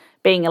of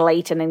being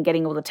elite and then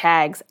getting all the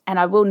tags. And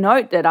I will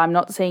note that I'm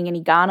not seeing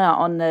any Garner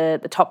on the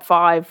top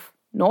 5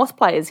 North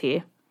players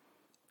here.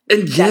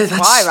 And yeah, that's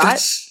why, right?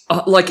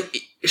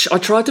 That's, I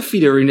tried to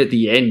fit her in at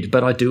the end,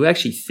 but I do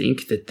actually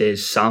think that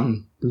there's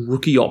some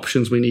rookie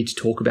options we need to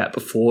talk about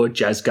before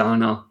Jazz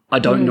Garner. I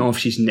don't know if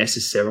she's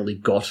necessarily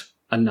got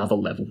another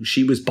level.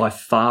 She was by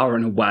far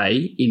and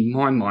away, in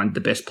my mind,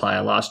 the best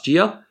player last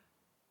year,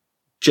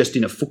 just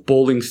in a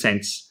footballing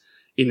sense,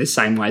 in the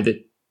same way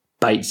that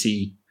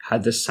Batesy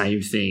had the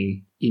same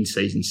thing in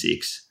season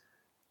 6.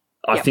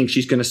 I think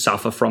she's going to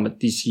suffer from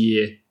it this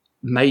year.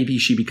 Maybe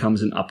she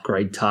becomes an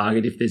upgrade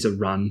target if there's a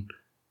run,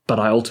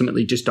 but I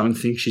ultimately just don't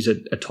think she's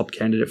a top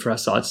candidate for our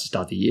sides to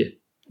start the year.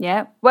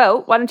 Yeah.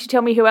 Well, why don't you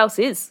tell me who else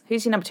is?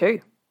 Who's your number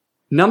 2?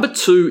 Number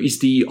 2 is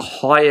the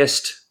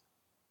highest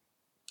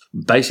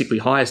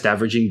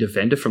averaging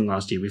defender from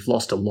last year. We've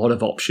lost a lot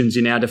of options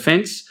in our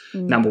defence.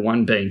 Number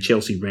 1 being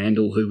Chelsea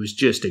Randall, who was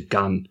just a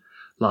gun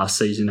last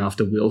season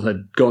after Will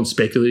had gone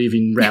speculative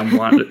in round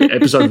 1,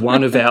 episode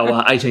 1 of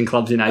our 18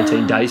 Clubs in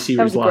 18 Days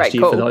series last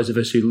year, for those of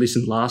us who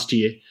listened last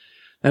year.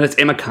 And it's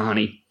Emma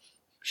Carney.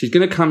 She's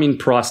going to come in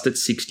priced at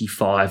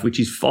 65, which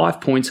is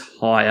 5 points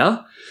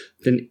higher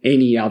than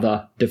any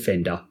other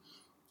defender.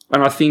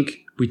 And I think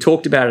we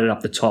talked about it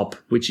up the top,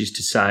 which is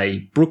to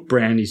say Brooke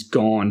Brown is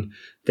gone.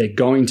 They're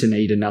going to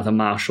need another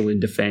marshal in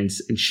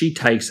defence, and she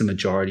takes the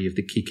majority of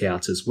the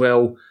kickouts as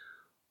well.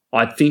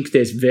 I think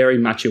there's very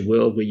much a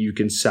world where you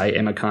can say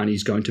Emma Carney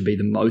is going to be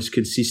the most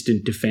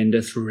consistent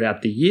defender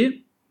throughout the year.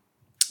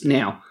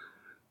 Now,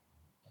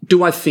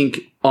 do I think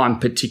I'm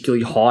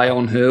particularly high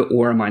on her,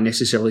 or am I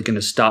necessarily going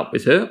to start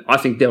with her? I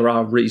think there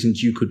are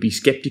reasons you could be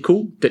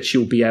sceptical that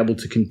she'll be able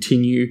to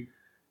continue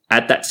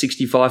at that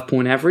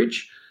 65-point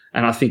average.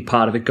 And I think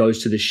part of it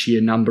goes to the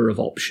sheer number of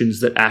options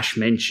that Ash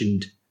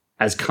mentioned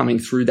as coming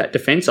through that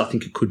defence. I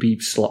think it could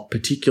be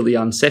particularly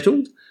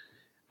unsettled.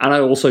 And I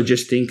also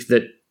just think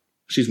that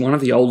she's one of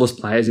the oldest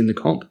players in the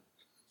comp.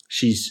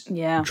 She's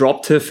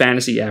dropped her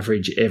fantasy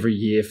average every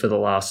year for the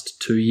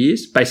last 2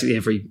 years.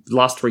 Basically,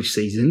 last 3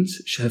 seasons,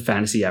 her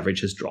fantasy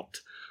average has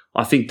dropped.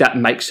 I think that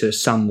makes her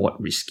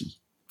somewhat risky.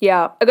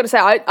 Yeah, I've got to say,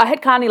 I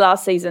had Carney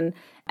last season,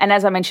 and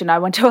as I mentioned, I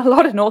went to a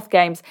lot of North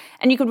games,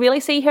 and you could really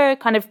see her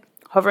kind of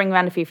hovering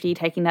around a 50,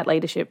 taking that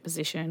leadership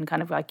position,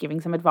 kind of like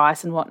giving some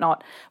advice and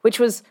whatnot,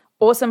 which was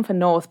awesome for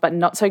North, but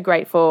not so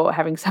great for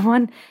having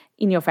someone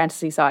in your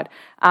fantasy side,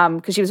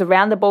 because she was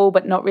around the ball,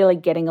 but not really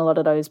getting a lot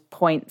of those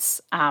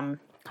points,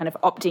 kind of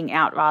opting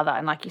out rather.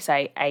 And like you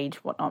say, age,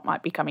 whatnot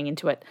might be coming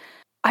into it.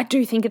 I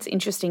do think it's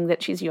interesting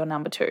that she's your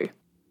number 2.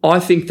 I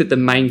think that the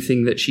main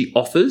thing that she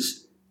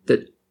offers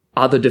that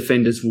other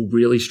defenders will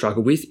really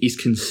struggle with is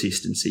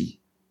consistency.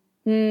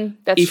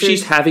 That's if true.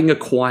 she's having a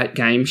quiet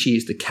game, she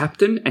is the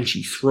captain and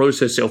she throws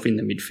herself in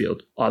the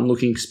midfield. I'm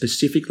looking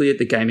specifically at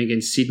the game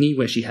against Sydney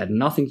where she had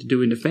nothing to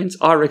do in defence.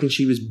 I reckon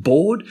she was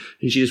bored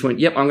and she just went,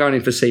 yep, I'm going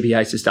in for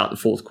CBAs to start the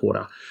fourth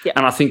quarter. Yep.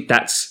 And I think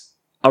that's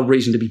a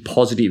reason to be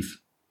positive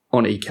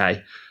on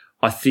EK.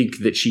 I think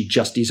that she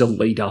just is a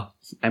leader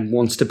and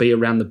wants to be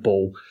around the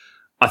ball.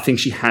 I think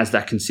she has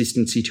that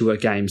consistency to her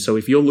game. So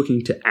if you're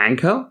looking to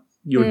anchor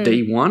your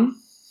D1,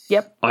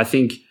 Yep. I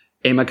think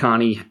Emma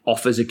Carney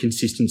offers a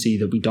consistency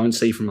that we don't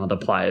see from other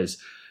players.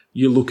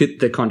 You look at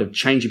the kind of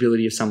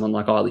changeability of someone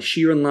like Eilish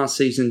Sheeran last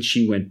season.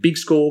 She went big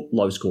score,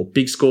 low score,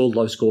 big score,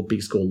 low score,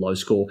 big score, low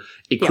score.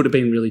 It could have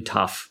been really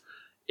tough.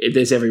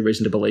 There's every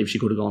reason to believe she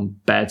could have gone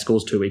bad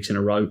scores 2 weeks in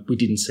a row. We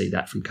didn't see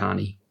that from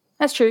Carney.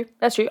 That's true.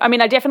 That's true. I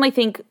mean, I definitely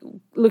think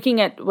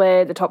looking at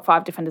where the top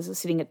 5 defenders are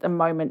sitting at the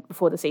moment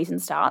before the season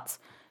starts,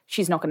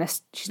 she's not going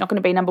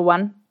to be number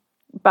 1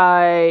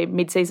 by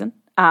mid-season.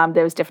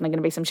 There's definitely going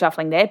to be some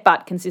shuffling there,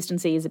 but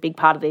consistency is a big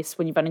part of this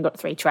when you've only got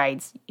 3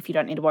 trades. If you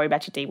don't need to worry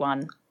about your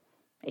D1,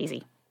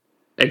 easy.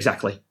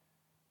 Exactly.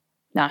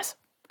 Nice.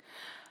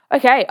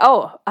 Okay.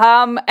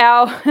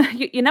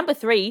 Your number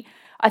 3,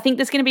 I think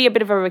there's going to be a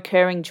bit of a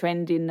recurring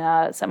trend in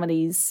some of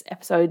these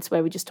episodes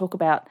where we just talk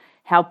about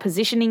how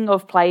positioning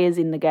of players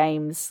in the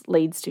games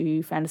leads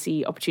to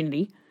fantasy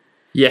opportunity.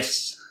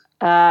 Yes.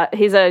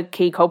 Here's a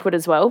key culprit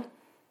as well.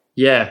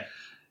 Yeah.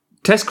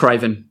 Tess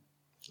Craven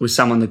was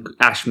someone that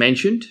Ash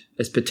mentioned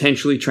as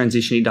potentially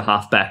transitioning to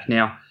halfback.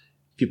 Now,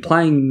 if you're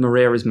playing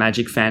Moreira's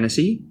Magic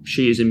Fantasy,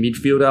 she is a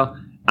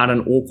midfielder at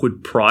an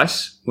awkward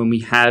price when we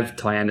have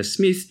Tiana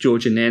Smith,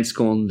 Georgia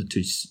Nanscorn,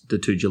 the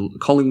two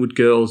Collingwood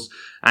girls,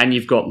 and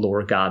you've got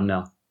Laura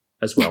Gardner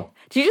as well.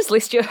 Did you just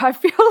list I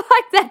feel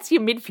like that's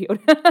your midfield.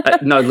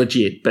 No,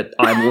 legit, but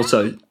I'm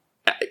also...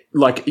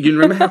 Like, you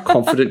remember how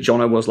confident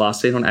Jono was last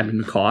season on Abby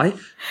Mackay?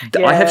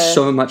 Yeah. I have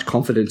so much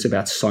confidence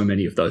about so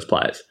many of those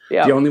players.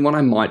 Yeah. The only one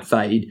I might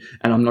fade,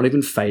 and I'm not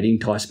even fading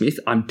Ty Smith,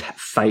 I'm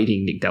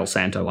fading Nick Del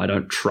Santo. I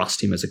don't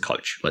trust him as a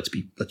coach. Let's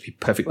be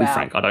perfectly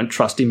frank. I don't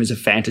trust him as a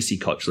fantasy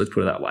coach. Let's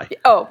put it that way.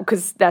 Oh,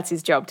 because that's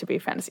his job to be a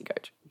fantasy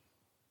coach.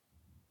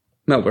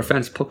 No, we're a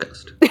fantasy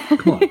podcast.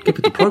 Come on, get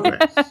with the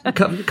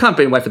program. You can't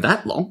be away for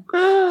that long.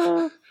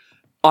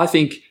 I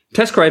think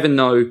Tess Craven,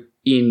 though,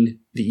 in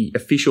the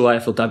official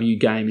AFLW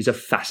game is a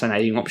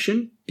fascinating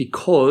option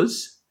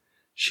because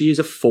she is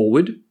a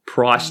forward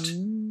priced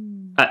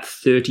at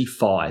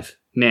 35.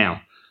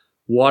 Now,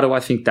 why do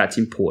I think that's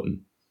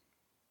important?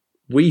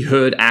 We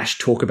heard Ash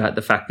talk about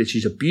the fact that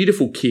she's a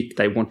beautiful kick.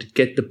 They want to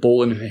get the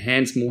ball in her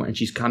hands more, and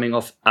she's coming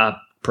off a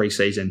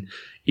preseason.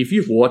 If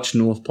you've watched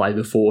North play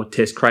before,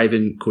 Tess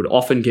Craven could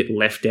often get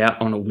left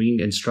out on a wing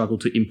and struggle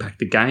to impact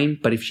the game.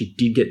 But if she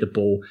did get the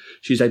ball,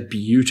 she's a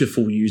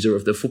beautiful user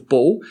of the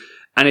football.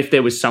 And if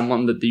there was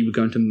someone that you were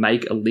going to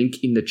make a link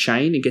in the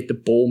chain and get the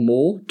ball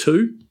more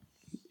to,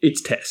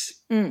 it's Tess.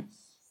 And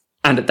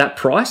at that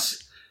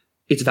price,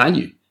 it's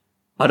value.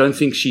 I don't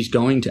think she's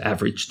going to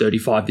average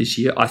 35 this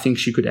year. I think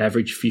she could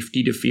average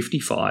 50 to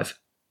 55.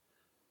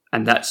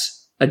 And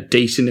that's a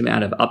decent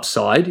amount of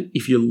upside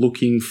if you're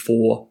looking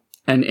for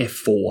an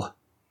F4.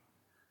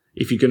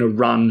 If you're going to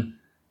run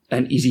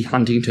an Izzy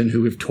Huntington,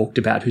 who we've talked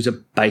about, who's a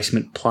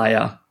basement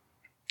player.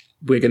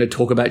 We're going to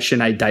talk about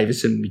Sinead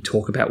Davison when we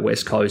talk about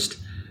West Coast.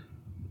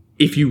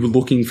 If you were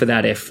looking for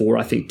that F4,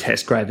 I think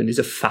Tess Craven is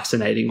a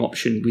fascinating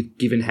option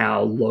given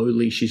how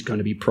lowly she's going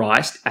to be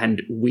priced.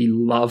 And we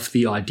love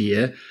the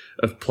idea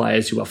of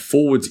players who are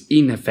forwards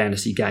in a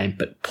fantasy game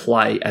but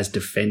play as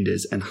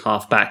defenders and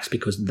halfbacks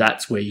because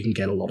that's where you can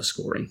get a lot of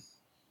scoring.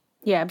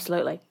 Yeah,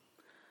 absolutely.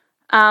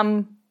 I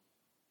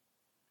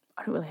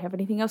don't really have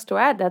anything else to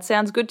add. That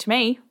sounds good to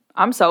me.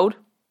 I'm sold.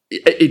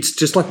 It's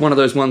just like one of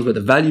those ones where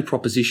the value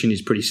proposition is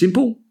pretty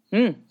simple.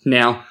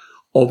 Now,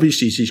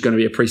 obviously, she's going to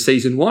be a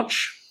preseason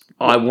watch.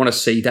 I want to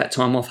see that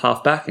time off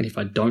halfback, and if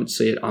I don't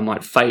see it, I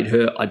might fade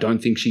her. I don't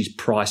think she's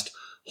priced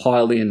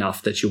highly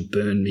enough that she'll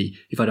burn me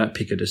if I don't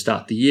pick her to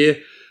start the year.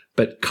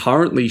 But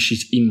currently,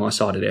 she's in my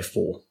side at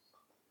F4.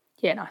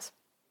 Yeah, nice.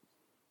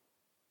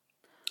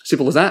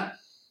 Simple as that.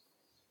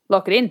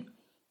 Lock it in.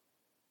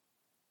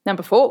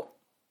 Number 4.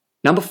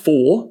 Number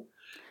 4.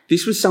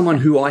 This was someone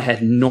who I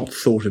had not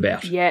thought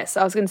about. Yes,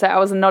 I was going to say I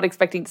was not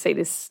expecting to see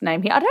this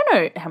name here. I don't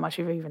know how much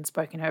we've even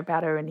spoken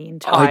about her in the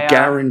entire... I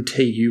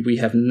guarantee you we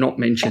have not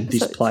mentioned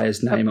episodes. this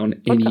player's name on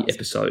any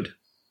episode.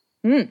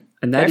 And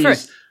that Go for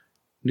is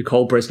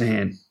Nicole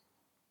Bresnahan.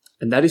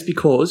 And that is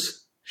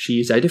because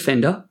she is a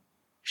defender.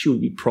 She will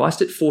be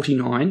priced at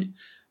 49,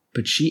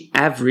 but she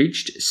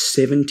averaged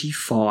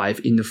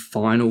 75 in the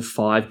final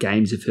 5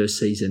 games of her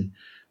season.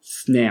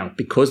 Now,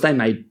 because they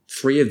made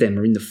 3 of them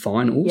are in the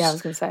finals, Yeah, I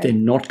was going to say. they're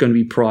not going to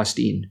be priced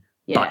in.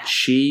 Yeah. But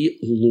she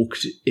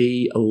looked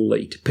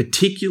elite,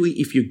 particularly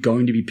if you're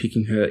going to be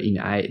picking her in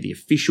the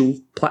official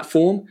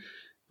platform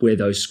where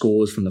those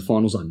scores from the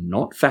finals are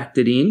not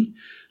factored in.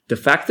 the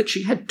fact that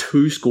she had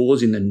 2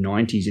 scores in the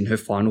 90s in her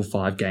final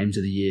 5 games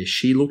of the year,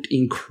 she looked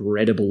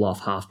incredible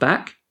off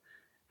halfback,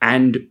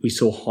 and we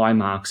saw high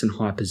marks and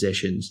high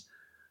possessions.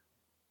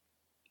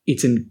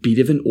 It's a bit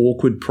of an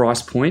awkward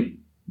price point.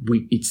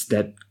 It's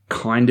that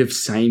kind of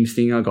same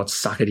thing I got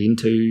suckered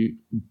into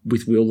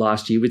with Will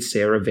last year with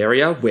Sarah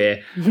Verrier,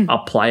 where a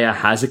player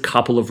has a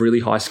couple of really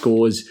high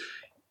scores,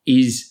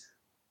 is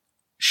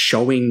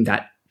showing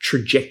that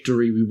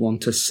trajectory we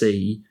want to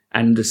see,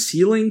 and the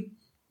ceiling,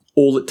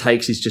 all it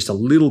takes is just a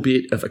little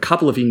bit of a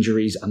couple of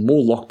injuries, a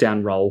more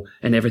lockdown role,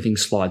 and everything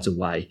slides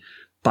away.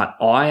 But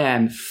I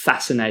am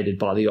fascinated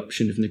by the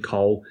option of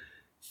Nicole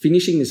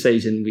finishing the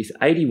season with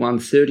 81,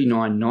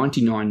 39,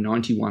 99,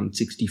 91,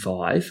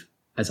 65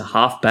 as a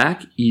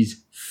halfback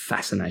is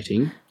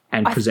fascinating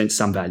and presents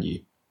some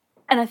value.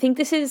 And I think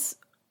this is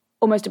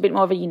almost a bit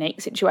more of a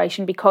unique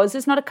situation because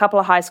there's not a couple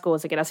of high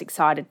scores that get us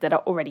excited that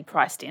are already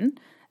priced in.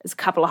 There's a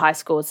couple of high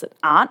scores that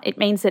aren't. It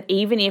means that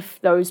even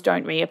if those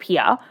don't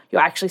reappear, you're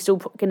actually still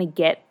going to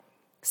get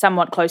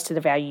somewhat close to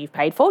the value you've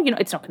paid for.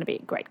 It's not going to be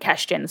a great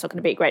cash gen. It's not going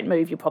to be a great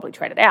move. You'll probably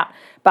trade it out.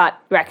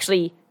 But you're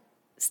actually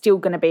still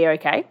going to be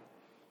okay.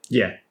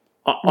 Yeah.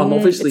 I'm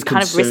obviously it's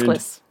kind concerned. of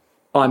riskless.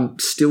 I'm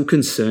still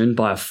concerned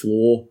by a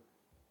floor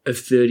of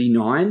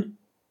 39,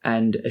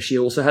 and she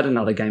also had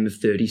another game of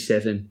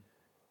 37.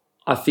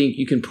 I think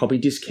you can probably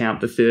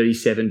discount the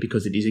 37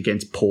 because it is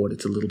against Port.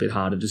 It's a little bit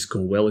harder to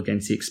score well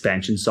against the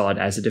expansion side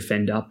as a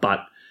defender, but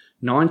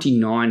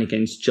 99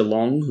 against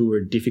Geelong, who were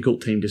a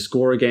difficult team to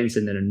score against,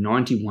 and then a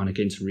 91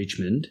 against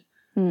Richmond.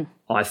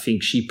 I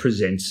think she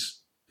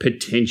presents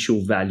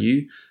potential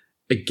value.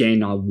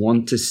 Again, I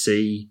want to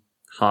see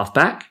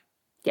halfback.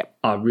 Yep.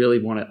 I really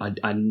want to,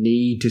 I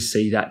need to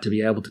see that to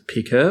be able to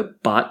pick her,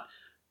 but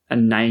a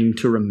name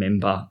to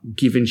remember,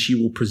 given she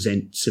will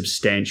present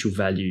substantial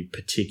value,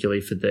 particularly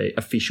for the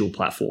official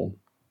platform.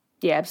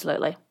 Yeah,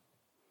 absolutely.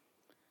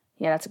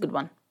 Yeah, that's a good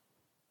one.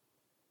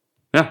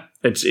 Yeah,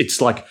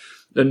 it's like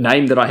a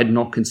name that I had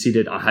not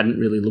considered. I hadn't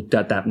really looked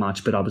at that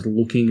much, but I was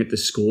looking at the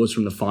scores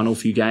from the final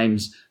few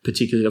games,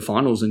 particularly the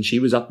finals, and she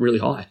was up really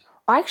high.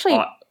 I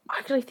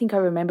actually think I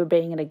remember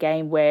being in a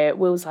game where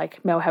Will's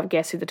like, Mel, have a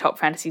guess who the top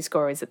fantasy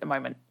scorer is at the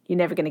moment. You're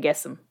never going to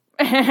guess them.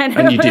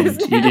 And you didn't,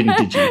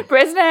 did you?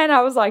 Bresnan,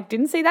 I was like,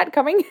 didn't see that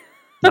coming.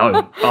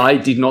 No, I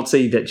did not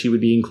see that she would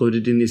be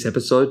included in this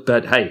episode,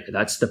 but hey,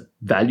 that's the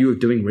value of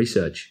doing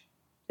research.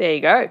 There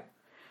you go.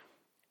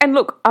 And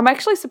look, I'm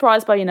actually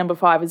surprised by your number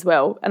 5 as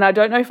well. And I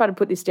don't know if I'd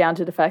put this down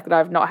to the fact that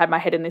I've not had my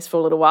head in this for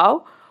a little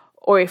while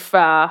or if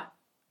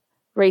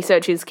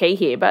research is key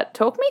here, but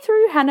talk me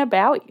through Hannah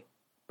Bowie.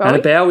 Hannah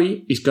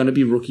Bowie is going to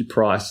be rookie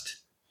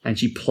priced, and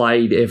she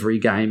played every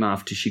game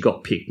after she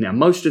got picked. Now,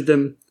 most of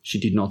them, she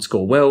did not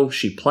score well.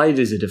 She played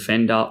as a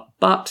defender,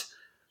 but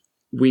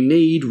we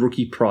need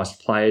rookie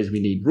priced players. We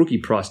need rookie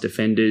priced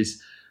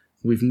defenders.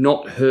 We've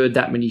not heard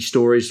that many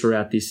stories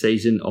throughout this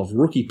season of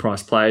rookie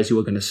priced players who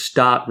are going to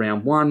start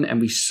round 1,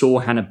 and we saw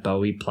Hannah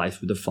Bowie play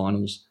through the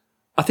finals.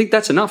 I think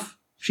that's enough.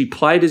 She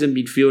played as a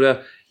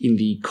midfielder in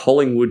the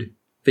Collingwood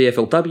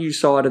VFLW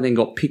side and then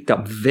got picked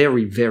up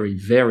very, very,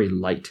 very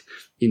late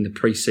in the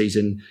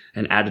preseason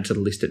and added to the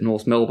list at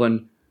North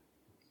Melbourne.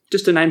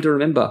 Just a name to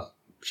remember.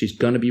 She's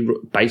going to be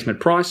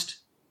basement priced.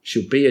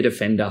 She'll be a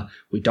defender.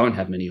 We don't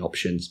have many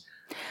options.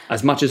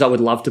 As much as I would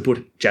love to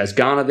put Jazz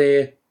Garner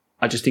there,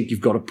 I just think you've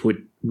got to put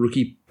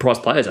rookie price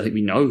players. I think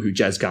we know who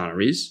Jazz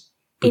Garner is.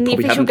 We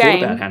probably haven't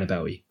thought about Hannah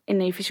Bowie. In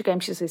the official game,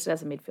 she's listed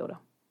as a midfielder.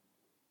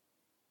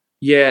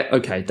 Yeah,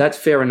 okay, that's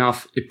fair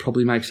enough. It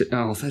probably makes it...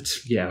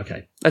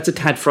 okay. That's a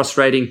tad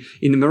frustrating.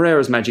 In the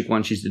Moreira's Magic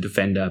one, she's the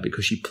defender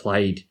because she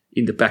played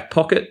in the back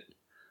pocket.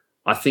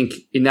 I think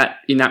in that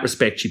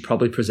respect, she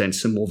probably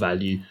presents some more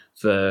value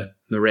for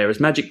Moreira's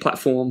Magic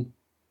platform,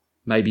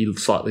 maybe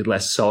slightly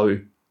less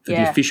so for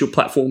the official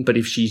platform. But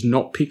if she's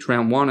not picked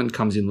round 1 and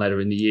comes in later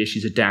in the year,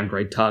 she's a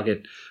downgrade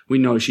target. We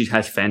know she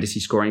has fantasy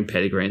scoring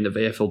pedigree in the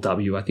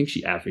VFLW. I think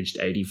she averaged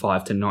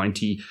 85 to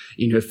 90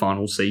 in her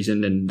final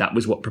season, and that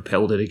was what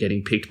propelled her to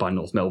getting picked by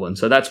North Melbourne.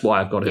 So that's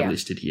why I've got her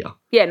listed here.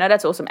 Yeah, no,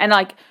 that's awesome. And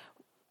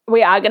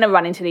we are going to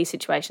run into these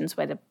situations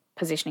where the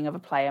positioning of a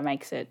player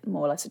makes it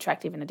more or less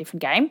attractive in a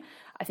different game.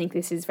 I think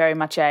this is very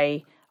much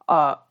a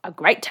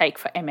great take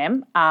for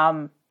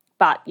MM.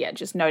 But yeah,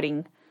 just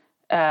noting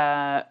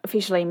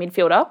officially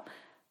midfielder,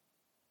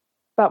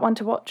 but one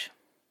to watch.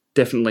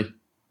 Definitely.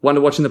 One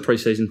to watch in the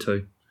preseason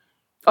too.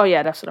 Oh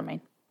yeah, that's what I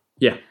mean.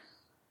 Yeah.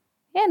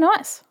 Yeah,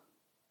 nice.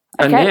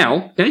 Okay. And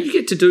now you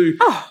get to do...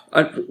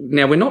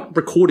 now, we're not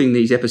recording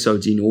these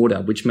episodes in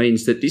order, which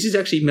means that this is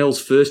actually Mel's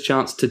first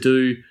chance to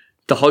do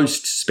the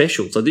host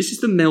special. So this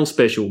is the Mel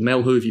special.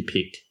 Mel, who have you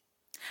picked?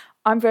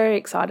 I'm very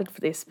excited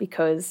for this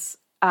because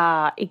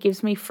it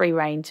gives me free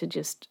rein to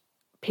just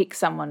pick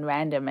someone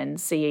random and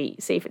see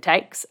if it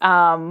takes,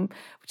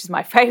 which is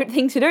my favourite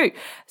thing to do.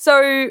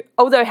 So,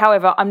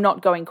 however, I'm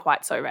not going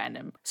quite so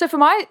random. So for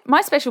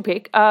my special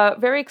pick,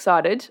 very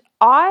excited,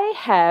 I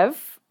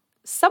have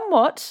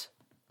somewhat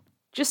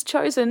just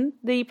chosen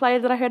the player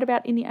that I heard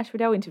about in the Ash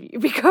Riddell interview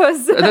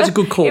because That's a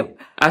good call.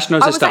 Ash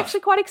knows I her was stuff.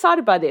 actually quite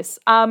excited by this.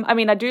 I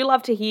mean, I do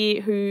love to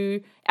hear who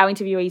our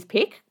interviewees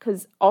pick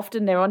because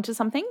often they're onto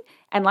something.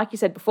 And like you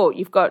said before,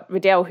 you've got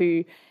Riddell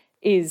who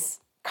is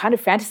kind of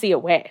fantasy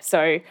aware.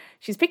 So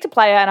she's picked a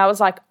player and I was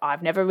like,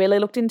 I've never really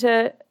looked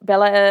into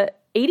Bella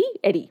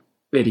Eddie.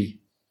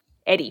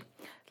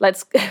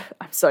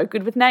 I'm so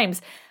good with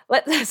names.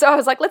 So I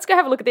was like, let's go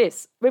have a look at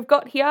this. We've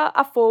got here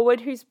a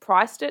forward who's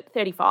priced at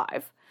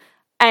 35.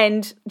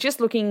 And just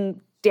looking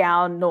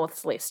down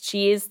North's list,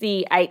 she is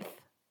the 8th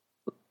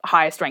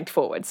highest ranked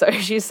forward. So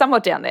she's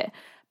somewhat down there.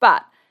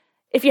 But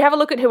if you have a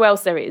look at who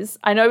else there is,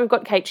 I know we've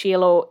got Kate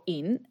Shearlaw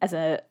in as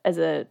a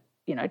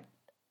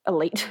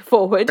elite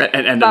forward.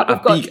 And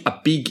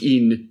a big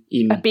in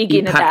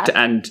impact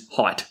and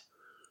height.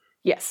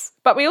 Yes.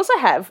 But we also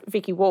have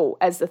Vicky Wall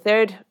as the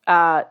 3rd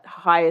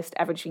highest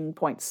averaging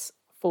points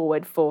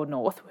forward for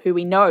North, who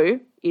we know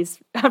is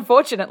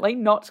unfortunately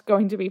not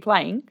going to be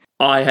playing.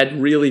 I had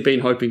really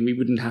been hoping we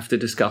wouldn't have to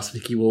discuss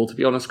Vicky Wall, to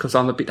be honest, because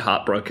I'm a bit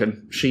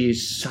heartbroken. She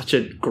is such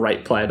a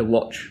great player to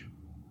watch.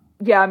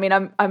 Yeah, I mean,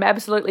 I'm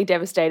absolutely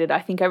devastated. I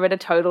think I read a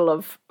total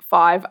of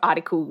 5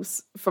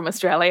 articles from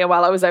Australia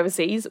while I was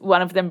overseas,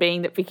 one of them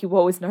being that Vicky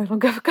Wall is no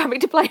longer coming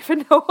to play for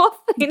North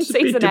in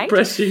season 8.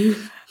 Depressing.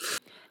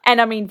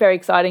 And I mean, very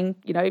exciting,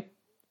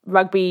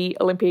 rugby,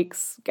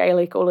 Olympics,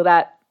 Gaelic, all of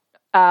that.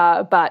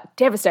 But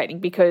devastating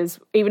because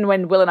even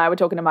when Will and I were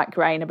talking to Mike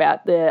Crane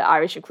about the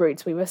Irish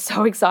recruits, we were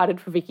so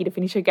excited for Vicky to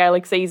finish her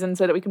Gaelic season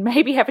so that we could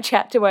maybe have a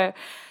chat to her.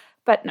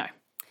 But no.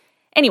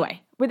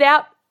 Anyway, with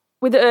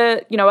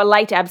a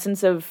late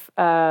absence of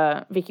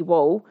Vicky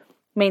Wall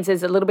means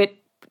there's a little bit,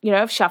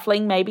 of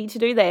shuffling maybe to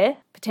do there.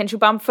 Potential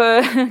bump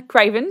for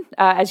Craven,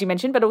 as you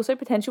mentioned, but also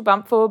potential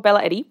bump for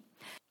Bella Eddie.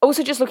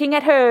 Also, just looking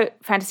at her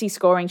fantasy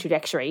scoring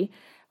trajectory,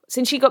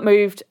 since she got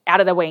moved out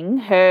of the wing,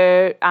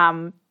 her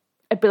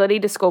ability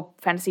to score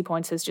fantasy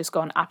points has just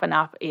gone up and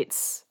up.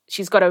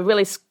 She's got a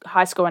really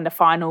high score in the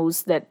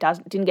finals that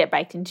didn't get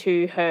baked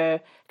into her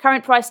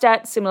current price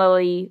stat.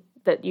 Similarly,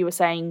 that you were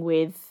saying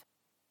with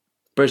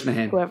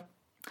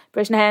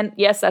Bresnahan.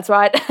 Yes, that's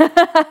right.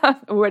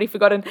 Already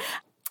forgotten.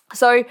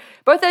 So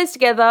both those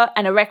together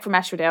and a rec from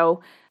Ash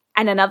Riddell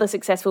and another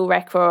successful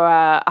rec for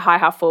a high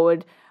half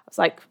forward. I was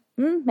like,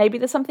 maybe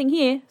there's something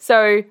here.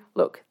 So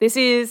look,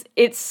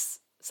 it's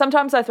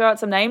sometimes I throw out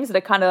some names that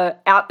are kind of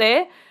out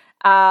there.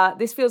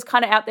 This feels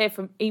kind of out there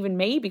from even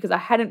me because I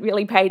hadn't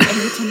really paid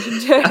any attention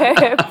to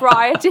her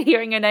prior to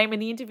hearing her name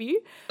in the interview.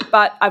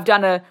 But I've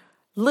done a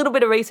little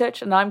bit of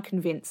research and I'm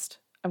convinced.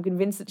 I'm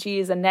convinced that she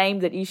is a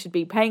name that you should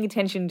be paying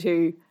attention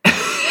to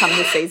come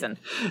this season.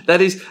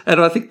 That is, and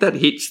I think that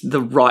hits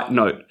the right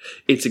note.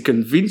 It's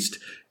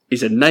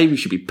is a name you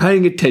should be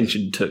paying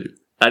attention to.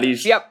 That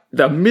is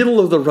the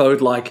middle of the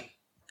road. Like,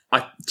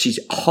 she's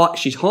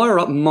higher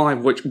up my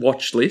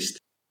watch list.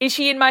 Is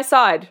she in my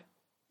side?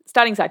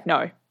 Starting side?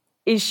 No.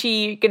 Is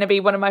she going to be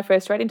one of my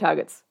first trading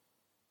targets?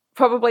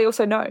 Probably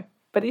also no.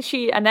 But is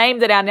she a name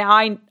that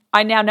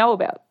I now know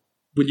about?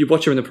 Will you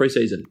watch her in the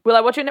preseason? Will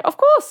I watch her? Of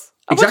course.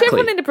 I'll watch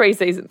everyone in the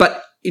preseason.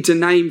 But it's a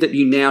name that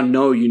you now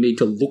know you need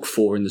to look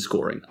for in the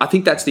scoring. I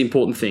think that's the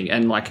important thing.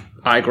 And,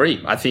 I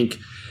agree. I think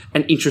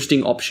an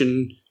interesting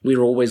option,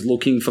 we're always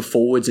looking for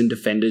forwards and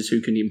defenders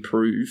who can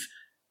improve.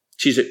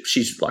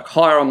 She's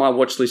higher on my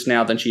watch list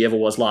now than she ever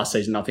was last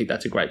season. I think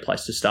that's a great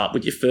place to start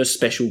with your first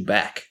special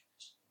back.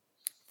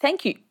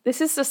 Thank you. This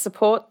is the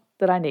support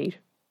that I need.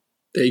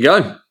 There you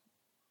go.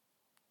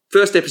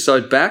 First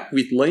episode back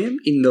with Liam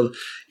in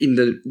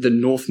the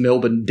North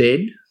Melbourne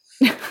den.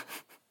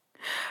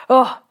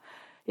 Oh,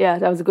 yeah,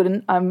 that was a good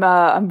one.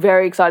 I'm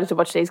very excited to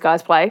watch these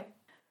guys play.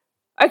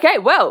 Okay,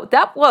 well,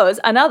 that was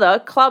another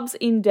Clubs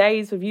in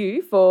Days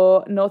review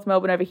for North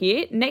Melbourne over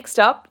here. Next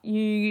up,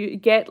 you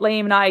get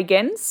Liam and I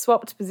again,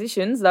 swapped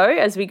positions though,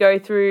 as we go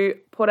through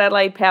Port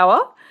Adelaide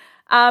Power.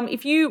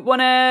 If you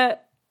want to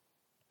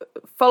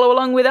follow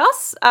along with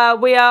us,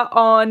 we are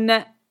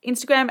on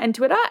Instagram and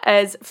Twitter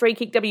as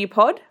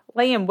FreeKickWPod.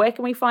 Liam, where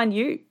can we find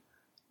you?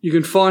 You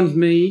can find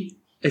me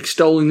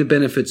extolling the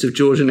benefits of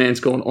George and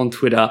Anscorn on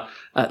Twitter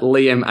at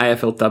Liam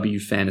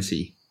AFLW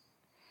Fantasy.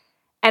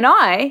 And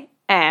I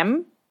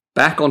am...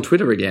 back on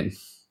Twitter again.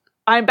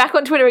 I'm back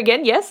on Twitter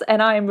again, yes,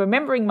 and I am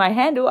remembering my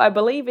handle. I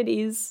believe it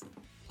is...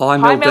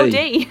 I'm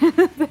LD.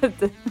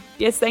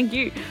 Yes, thank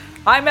you.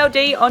 I'm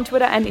LD on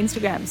Twitter and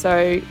Instagram,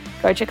 so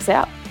go check us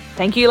out.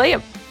 Thank you,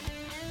 Liam.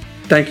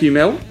 Thank you,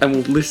 Mel,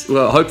 and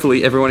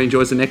hopefully everyone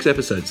enjoys the next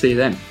episode. See you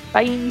then.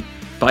 Bye.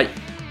 Bye.